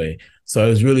anyway. So it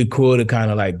was really cool to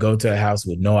kind of like go to a house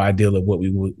with no idea of what we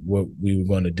were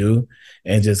going to do,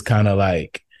 and just kind of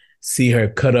like see her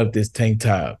cut up this tank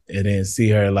top and then see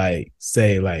her like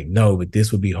say like, no, but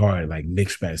this would be hard, like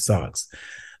mixed match socks.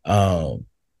 I'm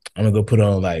gonna go put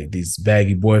on like these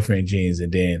baggy boyfriend jeans.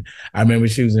 And then I remember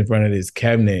she was in front of this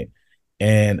cabinet,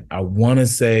 and I want to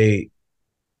say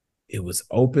it was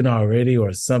open already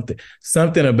or something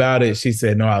about it. She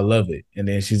said, no, I love it. And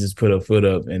then she just put her foot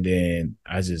up, and then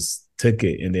I just took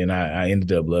it. And then I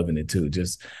ended up loving it too.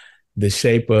 Just the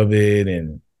shape of it.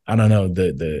 And I don't know,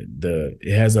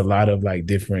 it has a lot of like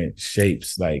different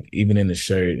shapes, like even in the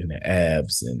shirt and the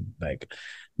abs, and like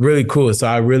really cool. So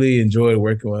I really enjoyed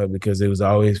working with her because it was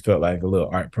always felt like a little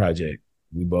art project.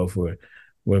 We both were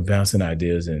bouncing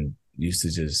ideas, and used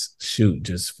to just shoot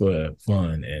just for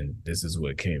fun, and this is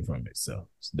what came from it. So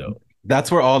it's dope.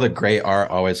 That's where all the great art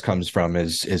always comes from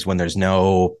is when there's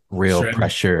no real Sure.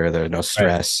 pressure, there's no Right.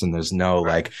 stress, and there's no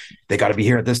like they got to be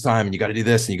here at this time and you got to do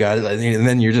this and you got to, and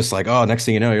then you're just like, oh, next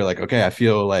thing you know, you're like, okay, I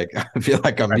feel like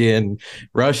I'm Right. being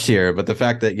rushed here. But the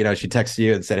fact that, she texted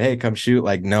you and said, hey, come shoot,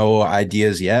 like no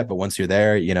ideas yet, but once you're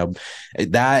there,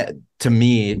 that to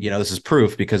me, this is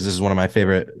proof, because this is one of my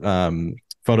favorite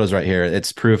photos right here.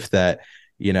 It's proof that,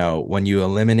 when you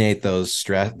eliminate the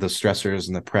stressors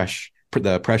and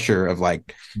the pressure of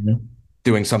like Mhm.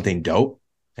 doing something dope,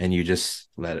 and you just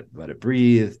let it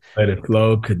breathe. Let it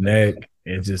flow, connect,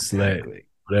 and just let Exactly.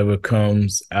 whatever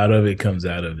comes out of it comes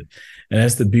out of it. And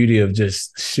that's the beauty of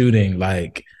just shooting.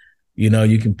 Like,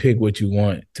 you can pick what you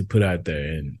want to put out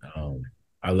there. And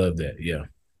I love that. Yeah.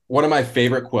 One of my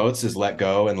favorite quotes is "Let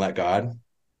go and let God."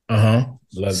 Uh-huh.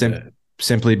 Love that.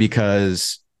 Simply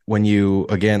because when you,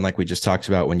 again, like we just talked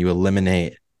about, when you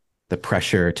eliminate the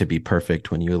pressure to be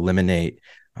perfect, when you eliminate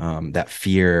that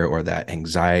fear or that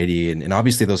anxiety, and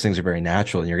obviously those things are very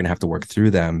natural and you're going to have to work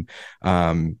through them.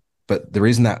 But the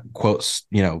reason that quote,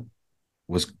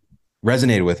 was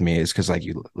resonated with me is because like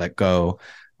you let go,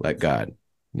 let God.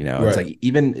 It's Right. like,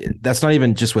 even that's not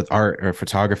even just with art or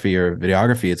photography or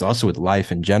videography. It's also with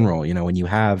life in general. When you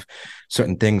have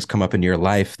certain things come up in your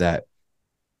life that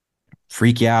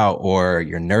freak you out, or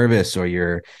you're nervous,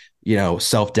 or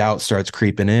self-doubt starts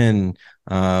creeping in,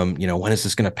 when is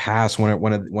this going to pass, when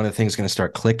are the things going to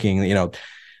start clicking,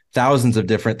 thousands of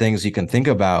different things you can think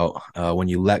about. When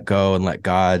you let go and let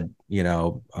God,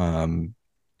 handle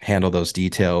those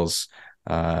details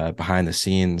behind the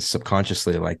scenes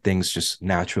subconsciously, like things just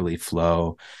naturally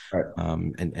flow, Right.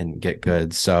 and get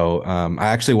good. So I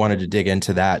actually wanted to dig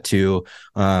into that too,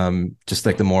 just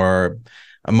like the more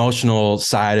emotional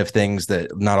side of things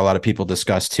that not a lot of people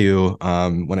discuss too,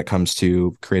 when it comes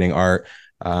to creating art.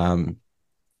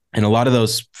 And a lot of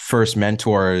those first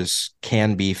mentors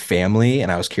can be family.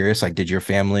 And I was curious, like, did your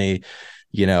family,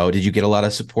 did you get a lot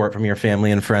of support from your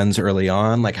family and friends early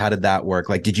on? Like, how did that work?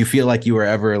 Like, did you feel like you were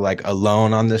ever like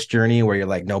alone on this journey where you're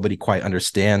like, nobody quite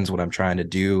understands what I'm trying to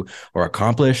do or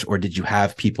accomplish? Or did you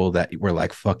have people that were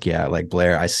like, fuck yeah, like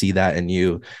Blair, I see that in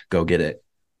you, go get it?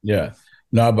 Yeah.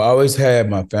 No, I've always had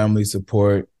my family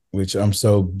support, which I'm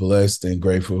so blessed and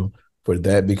grateful for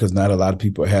that, because not a lot of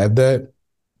people have that.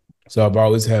 So I've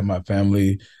always had my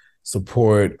family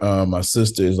support. My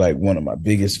sister is like one of my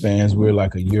biggest fans. We're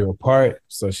like a year apart.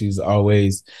 So she's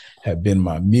always have been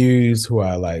my muse, who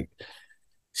I like.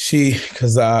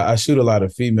 Because I shoot a lot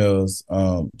of females.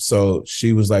 So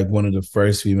she was like one of the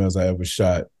first females I ever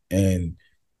shot. And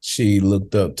she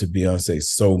looked up to Beyonce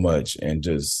so much and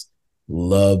just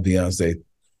loved Beyonce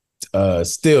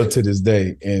still to this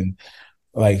day. And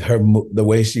like the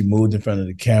way she moved in front of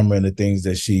the camera and the things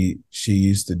that she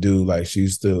used to do, like she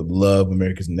used to love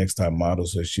America's Next Top Model,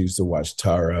 so she used to watch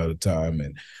Tara all the time.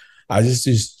 And I just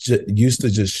used to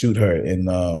just shoot her.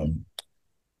 And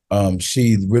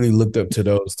she really looked up to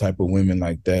those type of women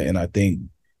like that. And I think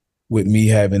with me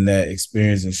having that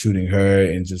experience and shooting her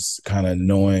and just kind of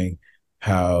knowing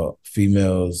how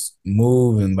females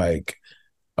move, and like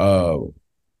uh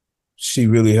she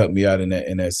really helped me out in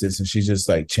that sense. And she just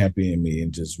like championed me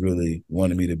and just really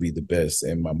wanted me to be the best.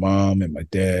 And my mom and my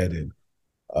dad and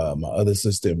my other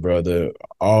sister and brother,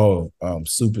 all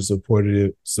super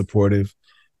supportive.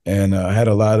 And I had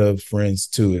a lot of friends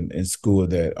too in school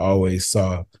that always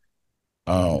saw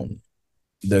um,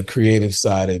 the creative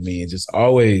side of me and just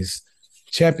always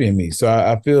champion me. So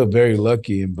I feel very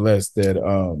lucky and blessed that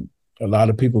a lot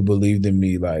of people believed in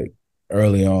me like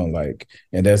early on, like,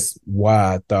 and that's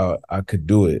why I thought I could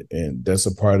do it. And that's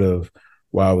a part of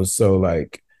why I was so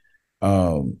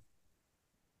um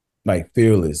like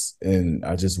fearless, and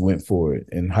I just went for it.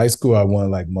 In high school, I won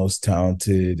like most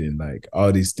talented and like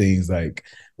all these things, like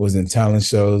was in talent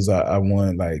shows. I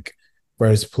won like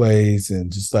first place,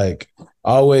 and just like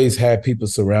always had people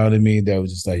surrounding me that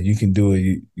was just like, you can do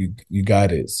it. You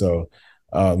got it. So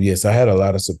yes, I had a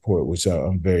lot of support, which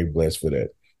I'm very blessed for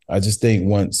that. I just think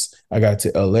once I got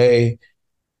to LA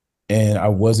and I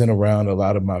wasn't around a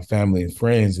lot of my family and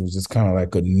friends, it was just kind of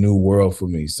like a new world for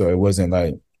me. So it wasn't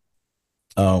like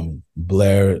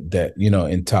Blair that,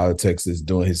 in Tyler, Texas,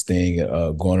 doing his thing,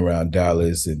 going around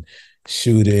Dallas and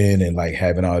shooting and like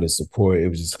having all the support. It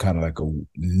was just kind of like a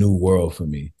new world for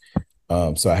me.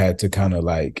 So I had to kind of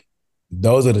like,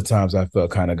 those are the times I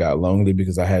felt kind of got lonely,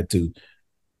 because I had to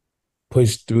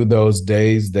push through those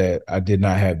days that I did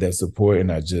not have that support.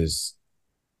 And I just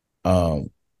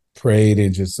prayed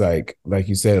and just like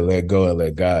you said, let go and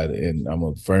let God. And I'm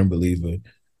a firm believer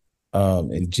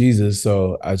in Jesus.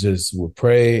 So I just would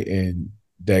pray, and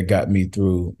that got me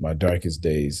through my darkest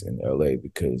days in LA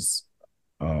because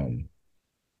um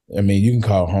I mean, you can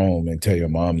call home and tell your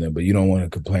mom them, but you don't want to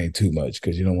complain too much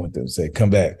because you don't want them to say, "Come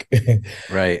back."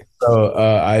 Right. So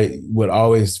I would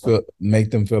always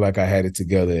make them feel like I had it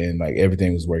together and like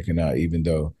everything was working out, even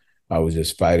though I was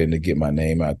just fighting to get my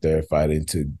name out there, fighting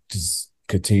to just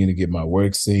continue to get my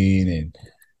work seen and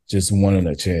just wanting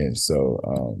a chance.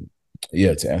 So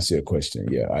yeah, to answer your question,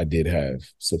 yeah, I did have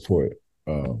support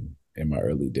in my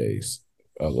early days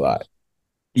a lot.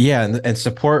 Yeah, and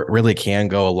support really can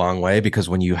go a long way because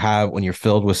when you're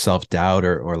filled with self-doubt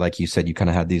or like you said, you kind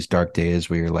of had these dark days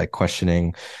where you're like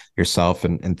questioning yourself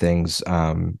and things.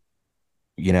 When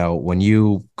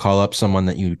you call up someone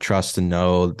that you trust and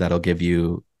know that'll give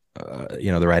you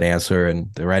the right answer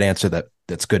and the right answer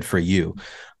that's good for you.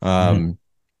 Mhm. Um,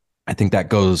 I think that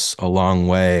goes a long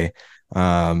way.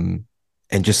 Um,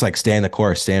 and just like staying the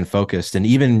course, staying focused. And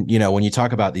even, when you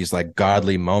talk about these like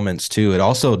godly moments too, it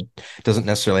also doesn't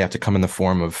necessarily have to come in the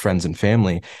form of friends and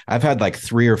family. I've had like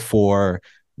 3 or 4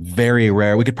 very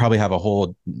rare, we could probably have a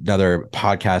whole another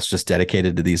podcast just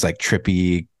dedicated to these like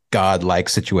trippy, God-like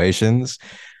situations.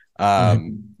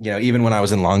 Even when I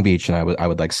was in Long Beach and I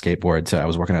would like skateboard I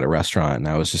was working at a restaurant and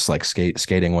I was just like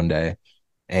skating one day.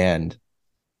 And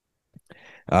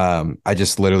I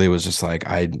just literally was just like,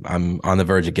 I'm on the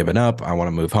verge of giving up. I want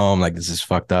to move home. Like, this is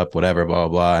fucked up, whatever, blah, blah,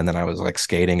 blah. And then I was like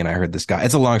skating and I heard this guy.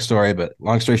 It's a long story, but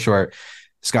long story short,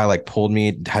 this guy like pulled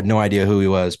me, had no idea who he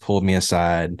was, pulled me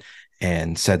aside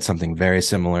and said something very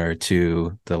similar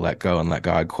to the let go and let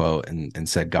God quote and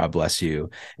said, God bless you.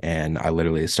 And I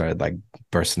literally started like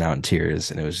bursting out in tears.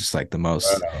 And it was just like the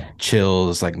most Wow.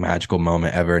 chills, like magical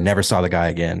moment ever. Never saw the guy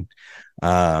again.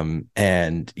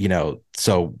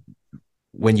 So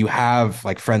when you have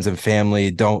like friends and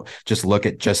family, don't just look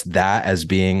at just that as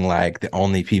being like the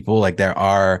only people. Like there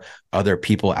are other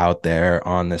people out there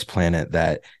on this planet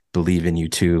that believe in you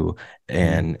too.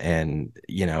 Mhm. And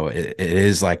it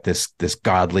is like this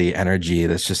godly energy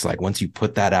that's just like once you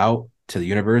put that out to the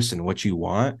universe and what you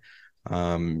want,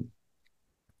 um,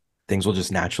 things will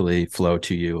just naturally flow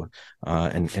to you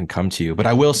and come to you. But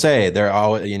I will say there are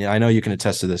always, I know you can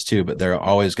attest to this too, but there are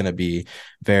always going to be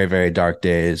very, very dark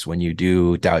days when you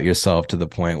do doubt yourself to the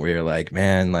point where you're like,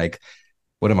 man, like,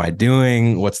 what am I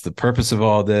doing? What's the purpose of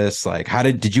all this? Like,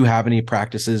 did you have any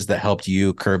practices that helped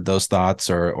you curb those thoughts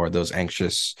or those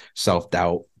anxious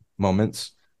self-doubt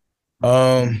moments?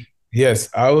 Yes,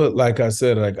 I would, like I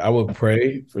said, like I would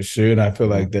pray for sure. And I feel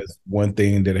Mm-hmm. like that's one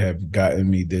thing that have gotten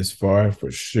me this far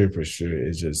for sure,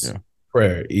 is Yeah. just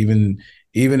prayer. Even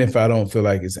if I don't feel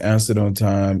like it's answered on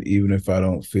time, even if I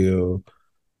don't feel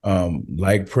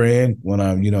like praying when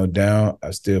I'm, down,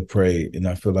 I still pray. And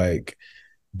I feel like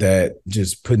that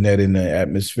just putting that in the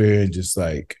atmosphere and just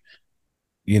like,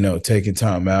 taking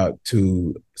time out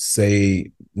to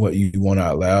say what you want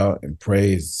out loud and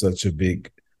pray is such a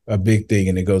big thing,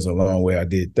 and it goes a long way. I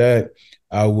did that.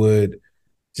 I would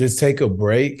just take a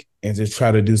break and just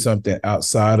try to do something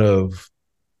outside of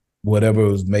whatever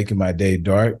was making my day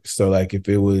dark. So like if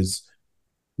it was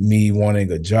me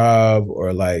wanting a job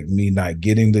or like me not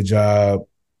getting the job,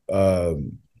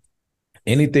 um,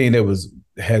 anything that was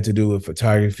had to do with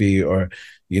photography or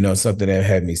something that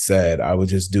had me sad, I would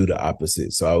just do the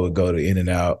opposite. So I would go to In and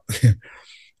Out.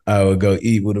 I would go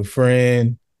eat with a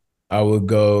friend. I would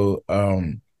go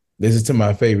listen to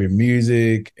my favorite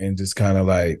music and just kind of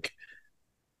like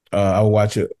I would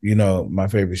watch it, my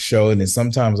favorite show. And then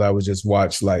sometimes I would just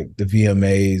watch like the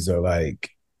VMAs or like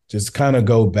just kind of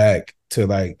go back to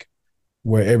like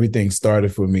where everything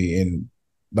started for me and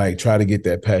like try to get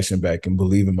that passion back and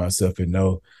believe in myself and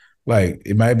know like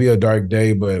it might be a dark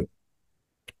day, but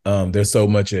there's so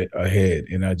much ahead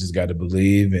and I just got to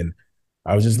believe. And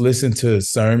I was just listening to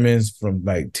sermons from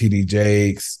like TD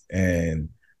Jakes and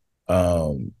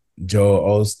um,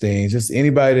 Joel Osteen, just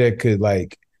anybody that could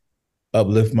like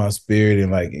uplift my spirit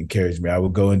and like encourage me. I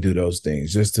would go and do those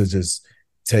things just to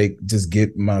just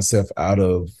get myself out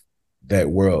of that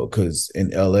world. Cause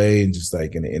in LA and just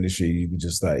like in the industry, you can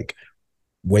just like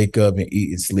wake up and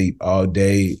eat and sleep all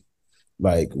day.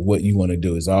 Like what you want to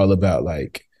do is all about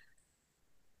like,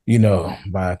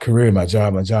 my career, my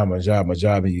job, my job, my job, my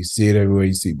job. And you see it everywhere.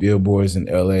 You see billboards in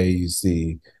LA, you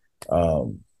see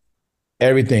um,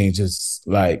 everything just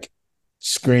like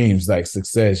screams like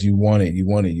success. You want it, you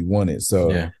want it, you want it.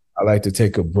 So Yeah. I like to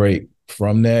take a break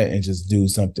from that and just do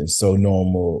something so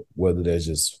normal, whether that's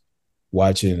just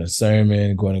watching a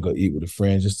sermon, going to go eat with a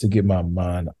friend, just to get my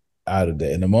mind out of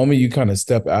that. And the moment you kind of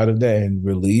step out of that and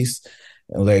release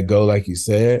and let go, like you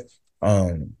said,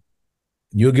 um,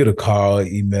 you'll get a call,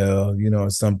 email,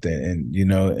 something,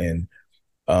 and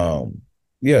um,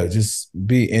 yeah, just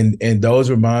be and those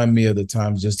remind me of the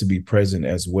times just to be present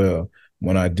as well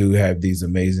when I do have these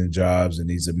amazing jobs and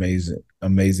these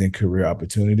amazing career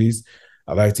opportunities.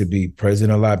 I like to be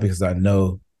present a lot because I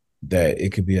know that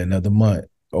it could be another month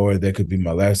or that could be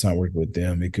my last time working with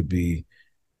them. It could be,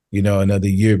 another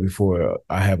year before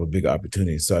I have a big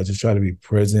opportunity. So I just try to be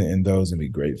present in those and be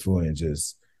grateful and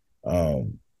just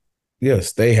um yeah,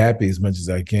 stay happy as much as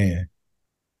I can.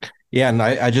 Yeah, and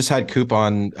I just had Coop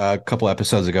on a couple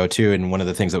episodes ago too, and one of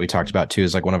the things that we talked about too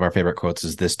is like one of our favorite quotes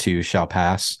is "This too shall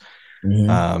pass."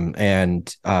 Mm-hmm.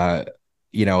 And a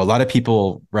lot of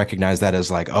people recognize that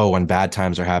as like, oh, when bad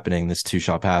times are happening, this too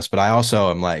shall pass. But I also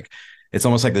am like, it's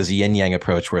almost like this yin yang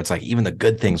approach where it's like even the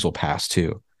good things will pass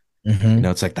too. Mm-hmm.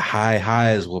 It's like the high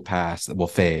highs will pass, will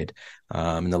fade,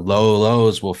 and the low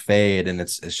lows will fade, and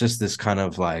it's just this kind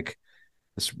of like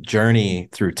this journey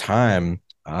through time,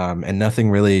 and nothing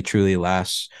really truly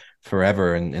lasts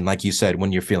forever. And like you said,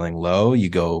 when you're feeling low, you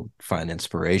go find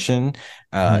inspiration,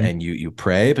 Mm-hmm. and you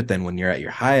pray. But then when you're at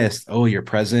your highest, oh, you're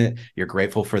present, you're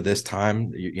grateful for this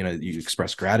time. You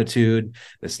express gratitude.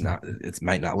 This not it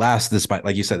might not last. This might,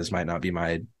 like you said, this might not be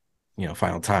my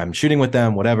final time shooting with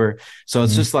them, whatever. So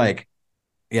it's Mm-hmm. just like,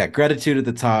 yeah, gratitude at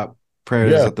the top,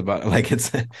 prayers Yeah, at the bottom. Like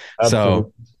it's so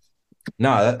absolutely.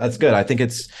 no, that's good. I think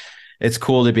it's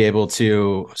cool to be able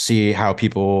to see how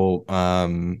people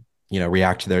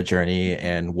react to their journey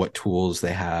and what tools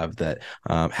they have that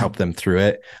help them through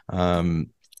it.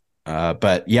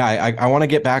 But yeah, I want to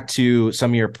get back to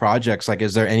some of your projects. Like,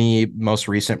 is there any most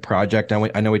recent project?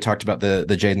 I know we talked about the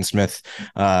Jaden Smith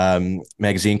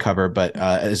magazine cover, but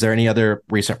is there any other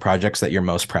recent projects that you're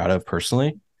most proud of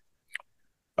personally?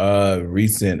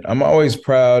 Recent. I'm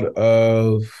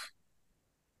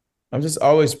just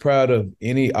always proud of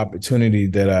any opportunity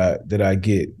that I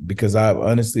get because I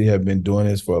honestly have been doing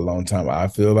this for a long time. I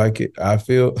feel like it. I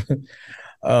feel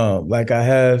like I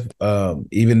have,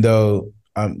 even though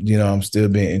I'm still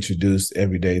being introduced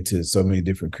every day to so many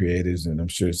different creators, and I'm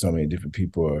sure so many different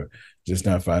people are just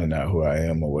not finding out who I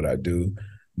am or what I do.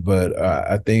 But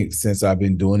I think since I've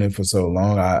been doing it for so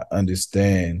long, I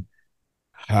understand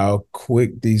how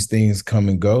quick these things come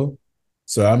and go.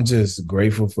 So I'm just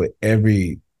grateful for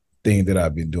everything that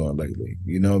I've been doing lately,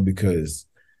 because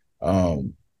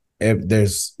um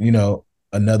there's,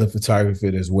 another photographer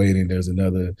that's waiting, there's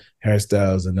another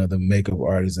hairstyles, another makeup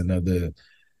artist, another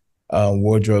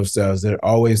wardrobe styles. There's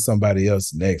always somebody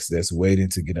else next that's waiting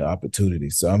to get an opportunity.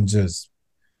 So I'm just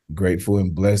grateful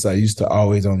and blessed. I used to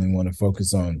always only want to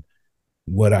focus on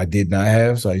what I did not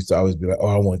have. So I used to always be like, oh,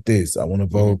 I want this. I want a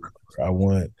Vogue. Mm-hmm. I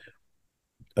want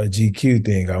a GQ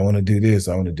thing. I want to do this.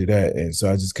 I want to do that. And so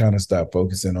I just kind of stopped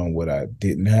focusing on what I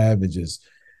didn't have and just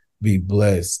be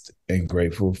blessed and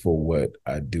grateful for what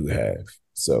I do have.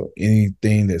 So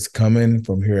anything that's coming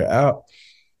from here out,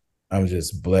 I'm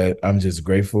just blessed. I'm just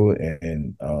grateful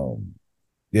and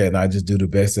yeah, and I just do the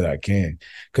best that I can.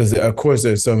 Because of course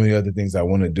there's so many other things I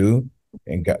want to do,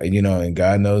 and God, and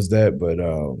God knows that. But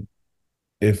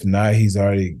if not, He's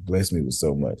already blessed me with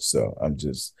so much. So I'm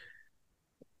just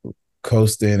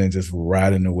coasting and just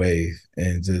riding the wave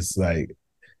and just like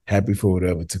happy for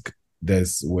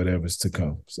whatever's to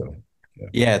come. So yeah.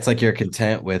 Yeah, it's like you're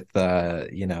content with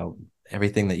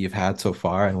everything that you've had so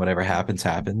far, and whatever happens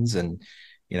happens, and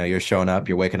you're showing up,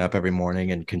 you're waking up every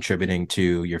morning and contributing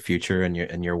to your future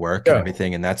and your work and Yeah.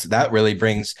 everything. And that really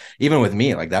brings, even with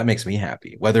me, like that makes me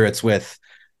happy, whether it's with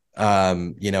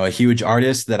a huge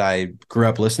artist that I grew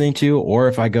up listening to, or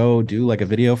if I go do like a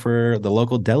video for the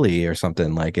local deli or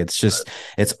something. Like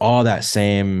it's all that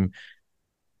same,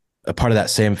 a part of that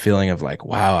same feeling of like,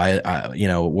 wow,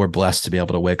 we're blessed to be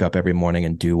able to wake up every morning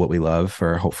and do what we love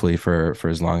for hopefully for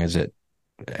as long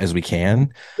as we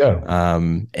can. Yeah.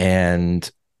 And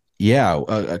yeah,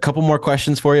 a couple more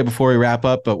questions for you before we wrap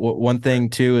up. But one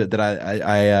thing too that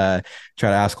I try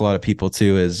to ask a lot of people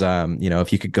too is,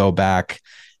 if you could go back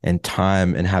in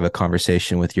time and have a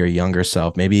conversation with your younger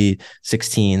self, maybe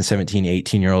 16, 17,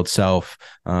 18-year-old self,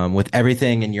 with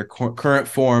everything in your current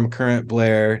form, current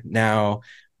Blair now,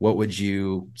 what would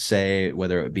you say,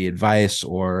 whether it would be advice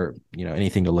or,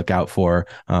 anything to look out for?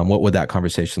 What would that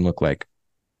conversation look like?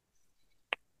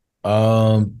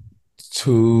 Um,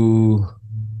 to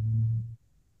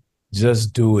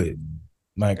just do it.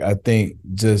 Like I think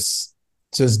just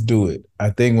do it. I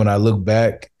think when I look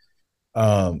back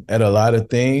at a lot of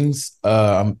things,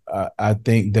 I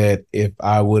think that if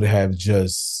I would have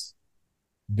just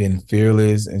been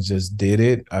fearless and just did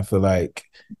it, I feel like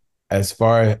as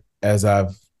far as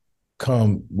I've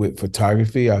come with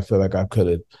photography, I feel like I could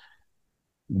have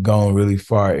gone really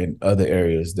far in other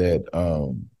areas that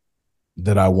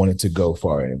I wanted to go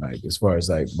far in, like as far as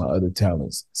like my other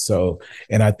talents. So,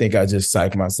 and I think I just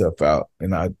psyched myself out,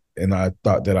 and I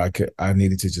thought that I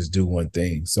needed to just do one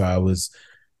thing. So I was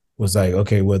like,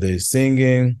 okay, whether it's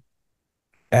singing,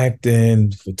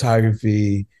 acting,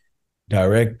 photography,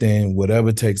 directing,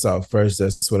 whatever takes off first,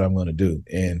 that's what I'm going to do.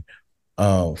 And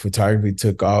photography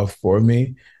took off for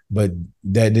me, but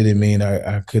that didn't mean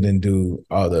I couldn't do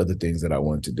all the other things that I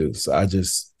wanted to do. So I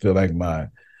just feel like my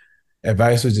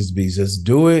advice would just be just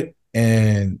do it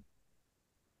and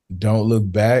don't look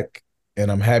back.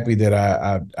 And I'm happy that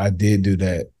I did do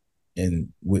that, and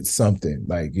with something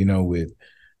like, with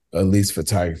at least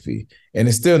photography. And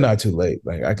it's still not too late.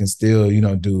 Like I can still,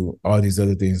 do all these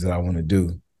other things that I want to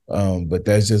do. But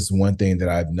that's just one thing that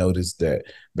I've noticed, that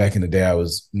back in the day I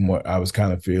was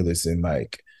kind of fearless and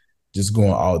like just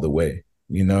going all the way,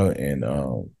 and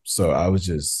so I would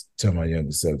just tell my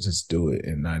younger self, just do it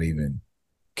and not even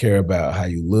care about how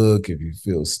you look, if you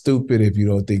feel stupid, if you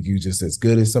don't think you're just as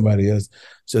good as somebody else,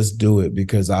 just do it.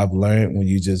 Because I've learned when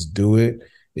you just do it,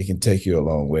 it can take you a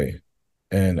long way.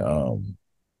 And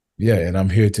yeah, and I'm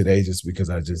here today just because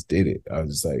I just did it. I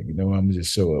was just like, I'm gonna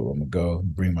just show up. I'm gonna go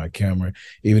bring my camera,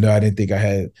 even though I didn't think I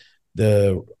had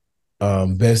the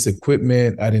best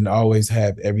equipment. I didn't always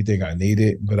have everything I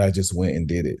needed, but I just went and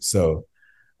did it. So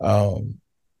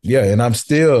yeah, and I'm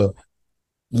still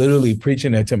literally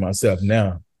preaching that to myself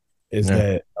now, is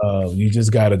that you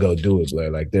just got to go do it,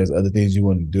 Blair. Like there's other things you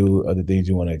want to do, other things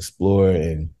you want to explore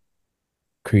and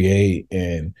create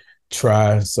and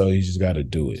try. So you just got to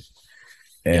do it.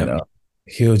 And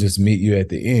he'll just meet you at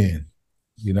the end,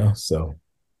 so.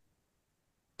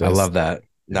 I love that.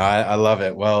 No, I love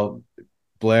it. Well,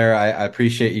 Blair, I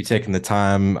appreciate you taking the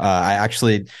time. I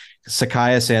actually,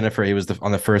 Sakaya Sandifer, he was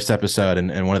on the first episode,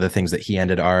 and one of the things that he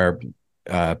ended our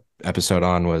episode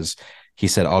on was, he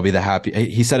said, I'll be the happy.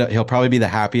 He said he'll probably be the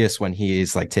happiest when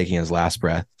he's like taking his last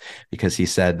breath, because he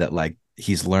said that like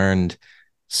he's learned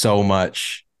so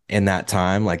much in that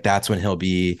time. Like that's when he'll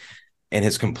be in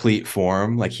his complete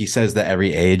form. Like he says that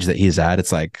every age that he's at,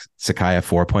 it's like Sakaya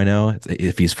 4.0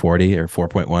 if he's 40, or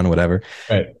 4.1, whatever.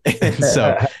 Right.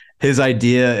 So his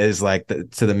idea is like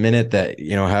to the minute that,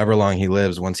 however long he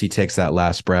lives, once he takes that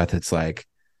last breath, it's like,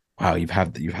 wow, you've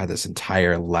had this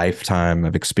entire lifetime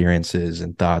of experiences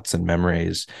and thoughts and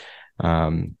memories.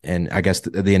 And I guess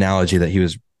the analogy that he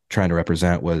was trying to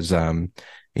represent was,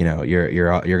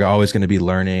 you're always going to be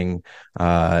learning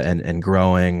and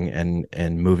growing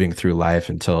and moving through life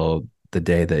until the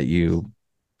day that you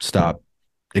stop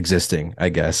existing, I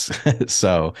guess.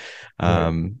 So,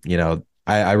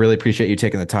 I really appreciate you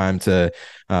taking the time to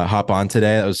hop on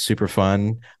today. That was super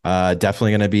fun.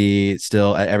 Definitely going to be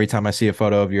still, every time I see a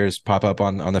photo of yours pop up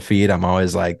on the feed, I'm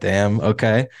always like, damn,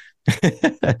 okay.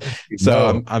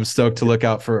 So I'm stoked to look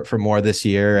out for more this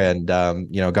year, and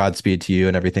Godspeed to you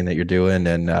and everything that you're doing.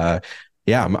 And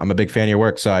I'm a big fan of your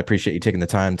work, so I appreciate you taking the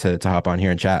time to hop on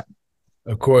here and chat.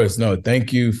 Of course. No,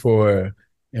 thank you for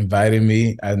inviting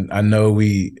me. I know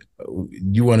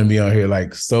you wanted me on here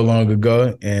like so long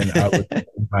ago, and I was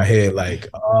in my head like,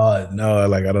 oh no,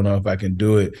 like I don't know if I can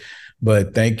do it.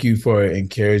 But thank you for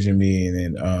encouraging me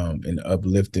and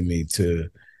uplifting me to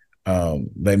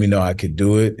let me know I could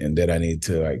do it, and that I need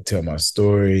to like tell my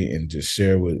story and just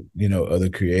share with other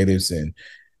creatives. And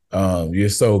you're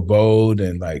so bold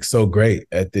and like so great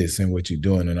at this and what you're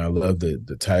doing, and I love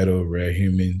the title Rare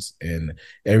Humans and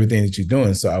everything that you're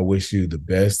doing. So I wish you the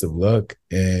best of luck,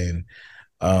 and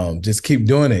just keep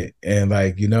doing it. And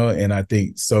like, and I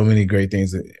think so many great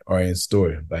things are in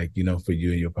store, like, for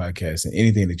you and your podcast and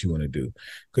anything that you want to do,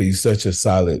 because you're such a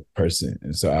solid person.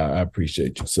 And so I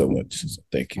appreciate you so much. So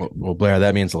thank you. Well, Blair,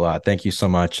 that means a lot. Thank you so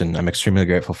much. And I'm extremely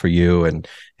grateful for you. And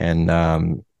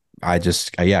I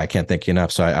can't thank you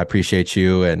enough. So I appreciate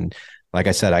you. And like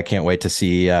I said, I can't wait to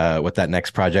see what that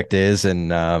next project is,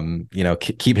 and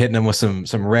keep hitting them with some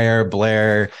rare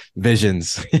Blair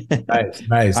visions.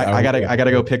 Nice. I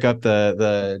gotta go pick up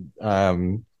the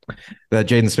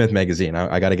Jaden Smith magazine.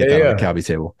 I gotta get that on the Calby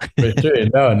table. For sure.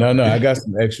 No. I got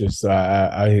some extras, so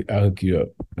I'll hook you up.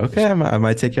 Okay, I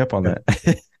might take you up on that.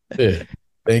 Yeah.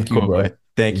 Thank you, cool, bro.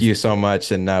 Thank you so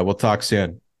much, and we'll talk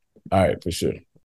soon. All right, for sure.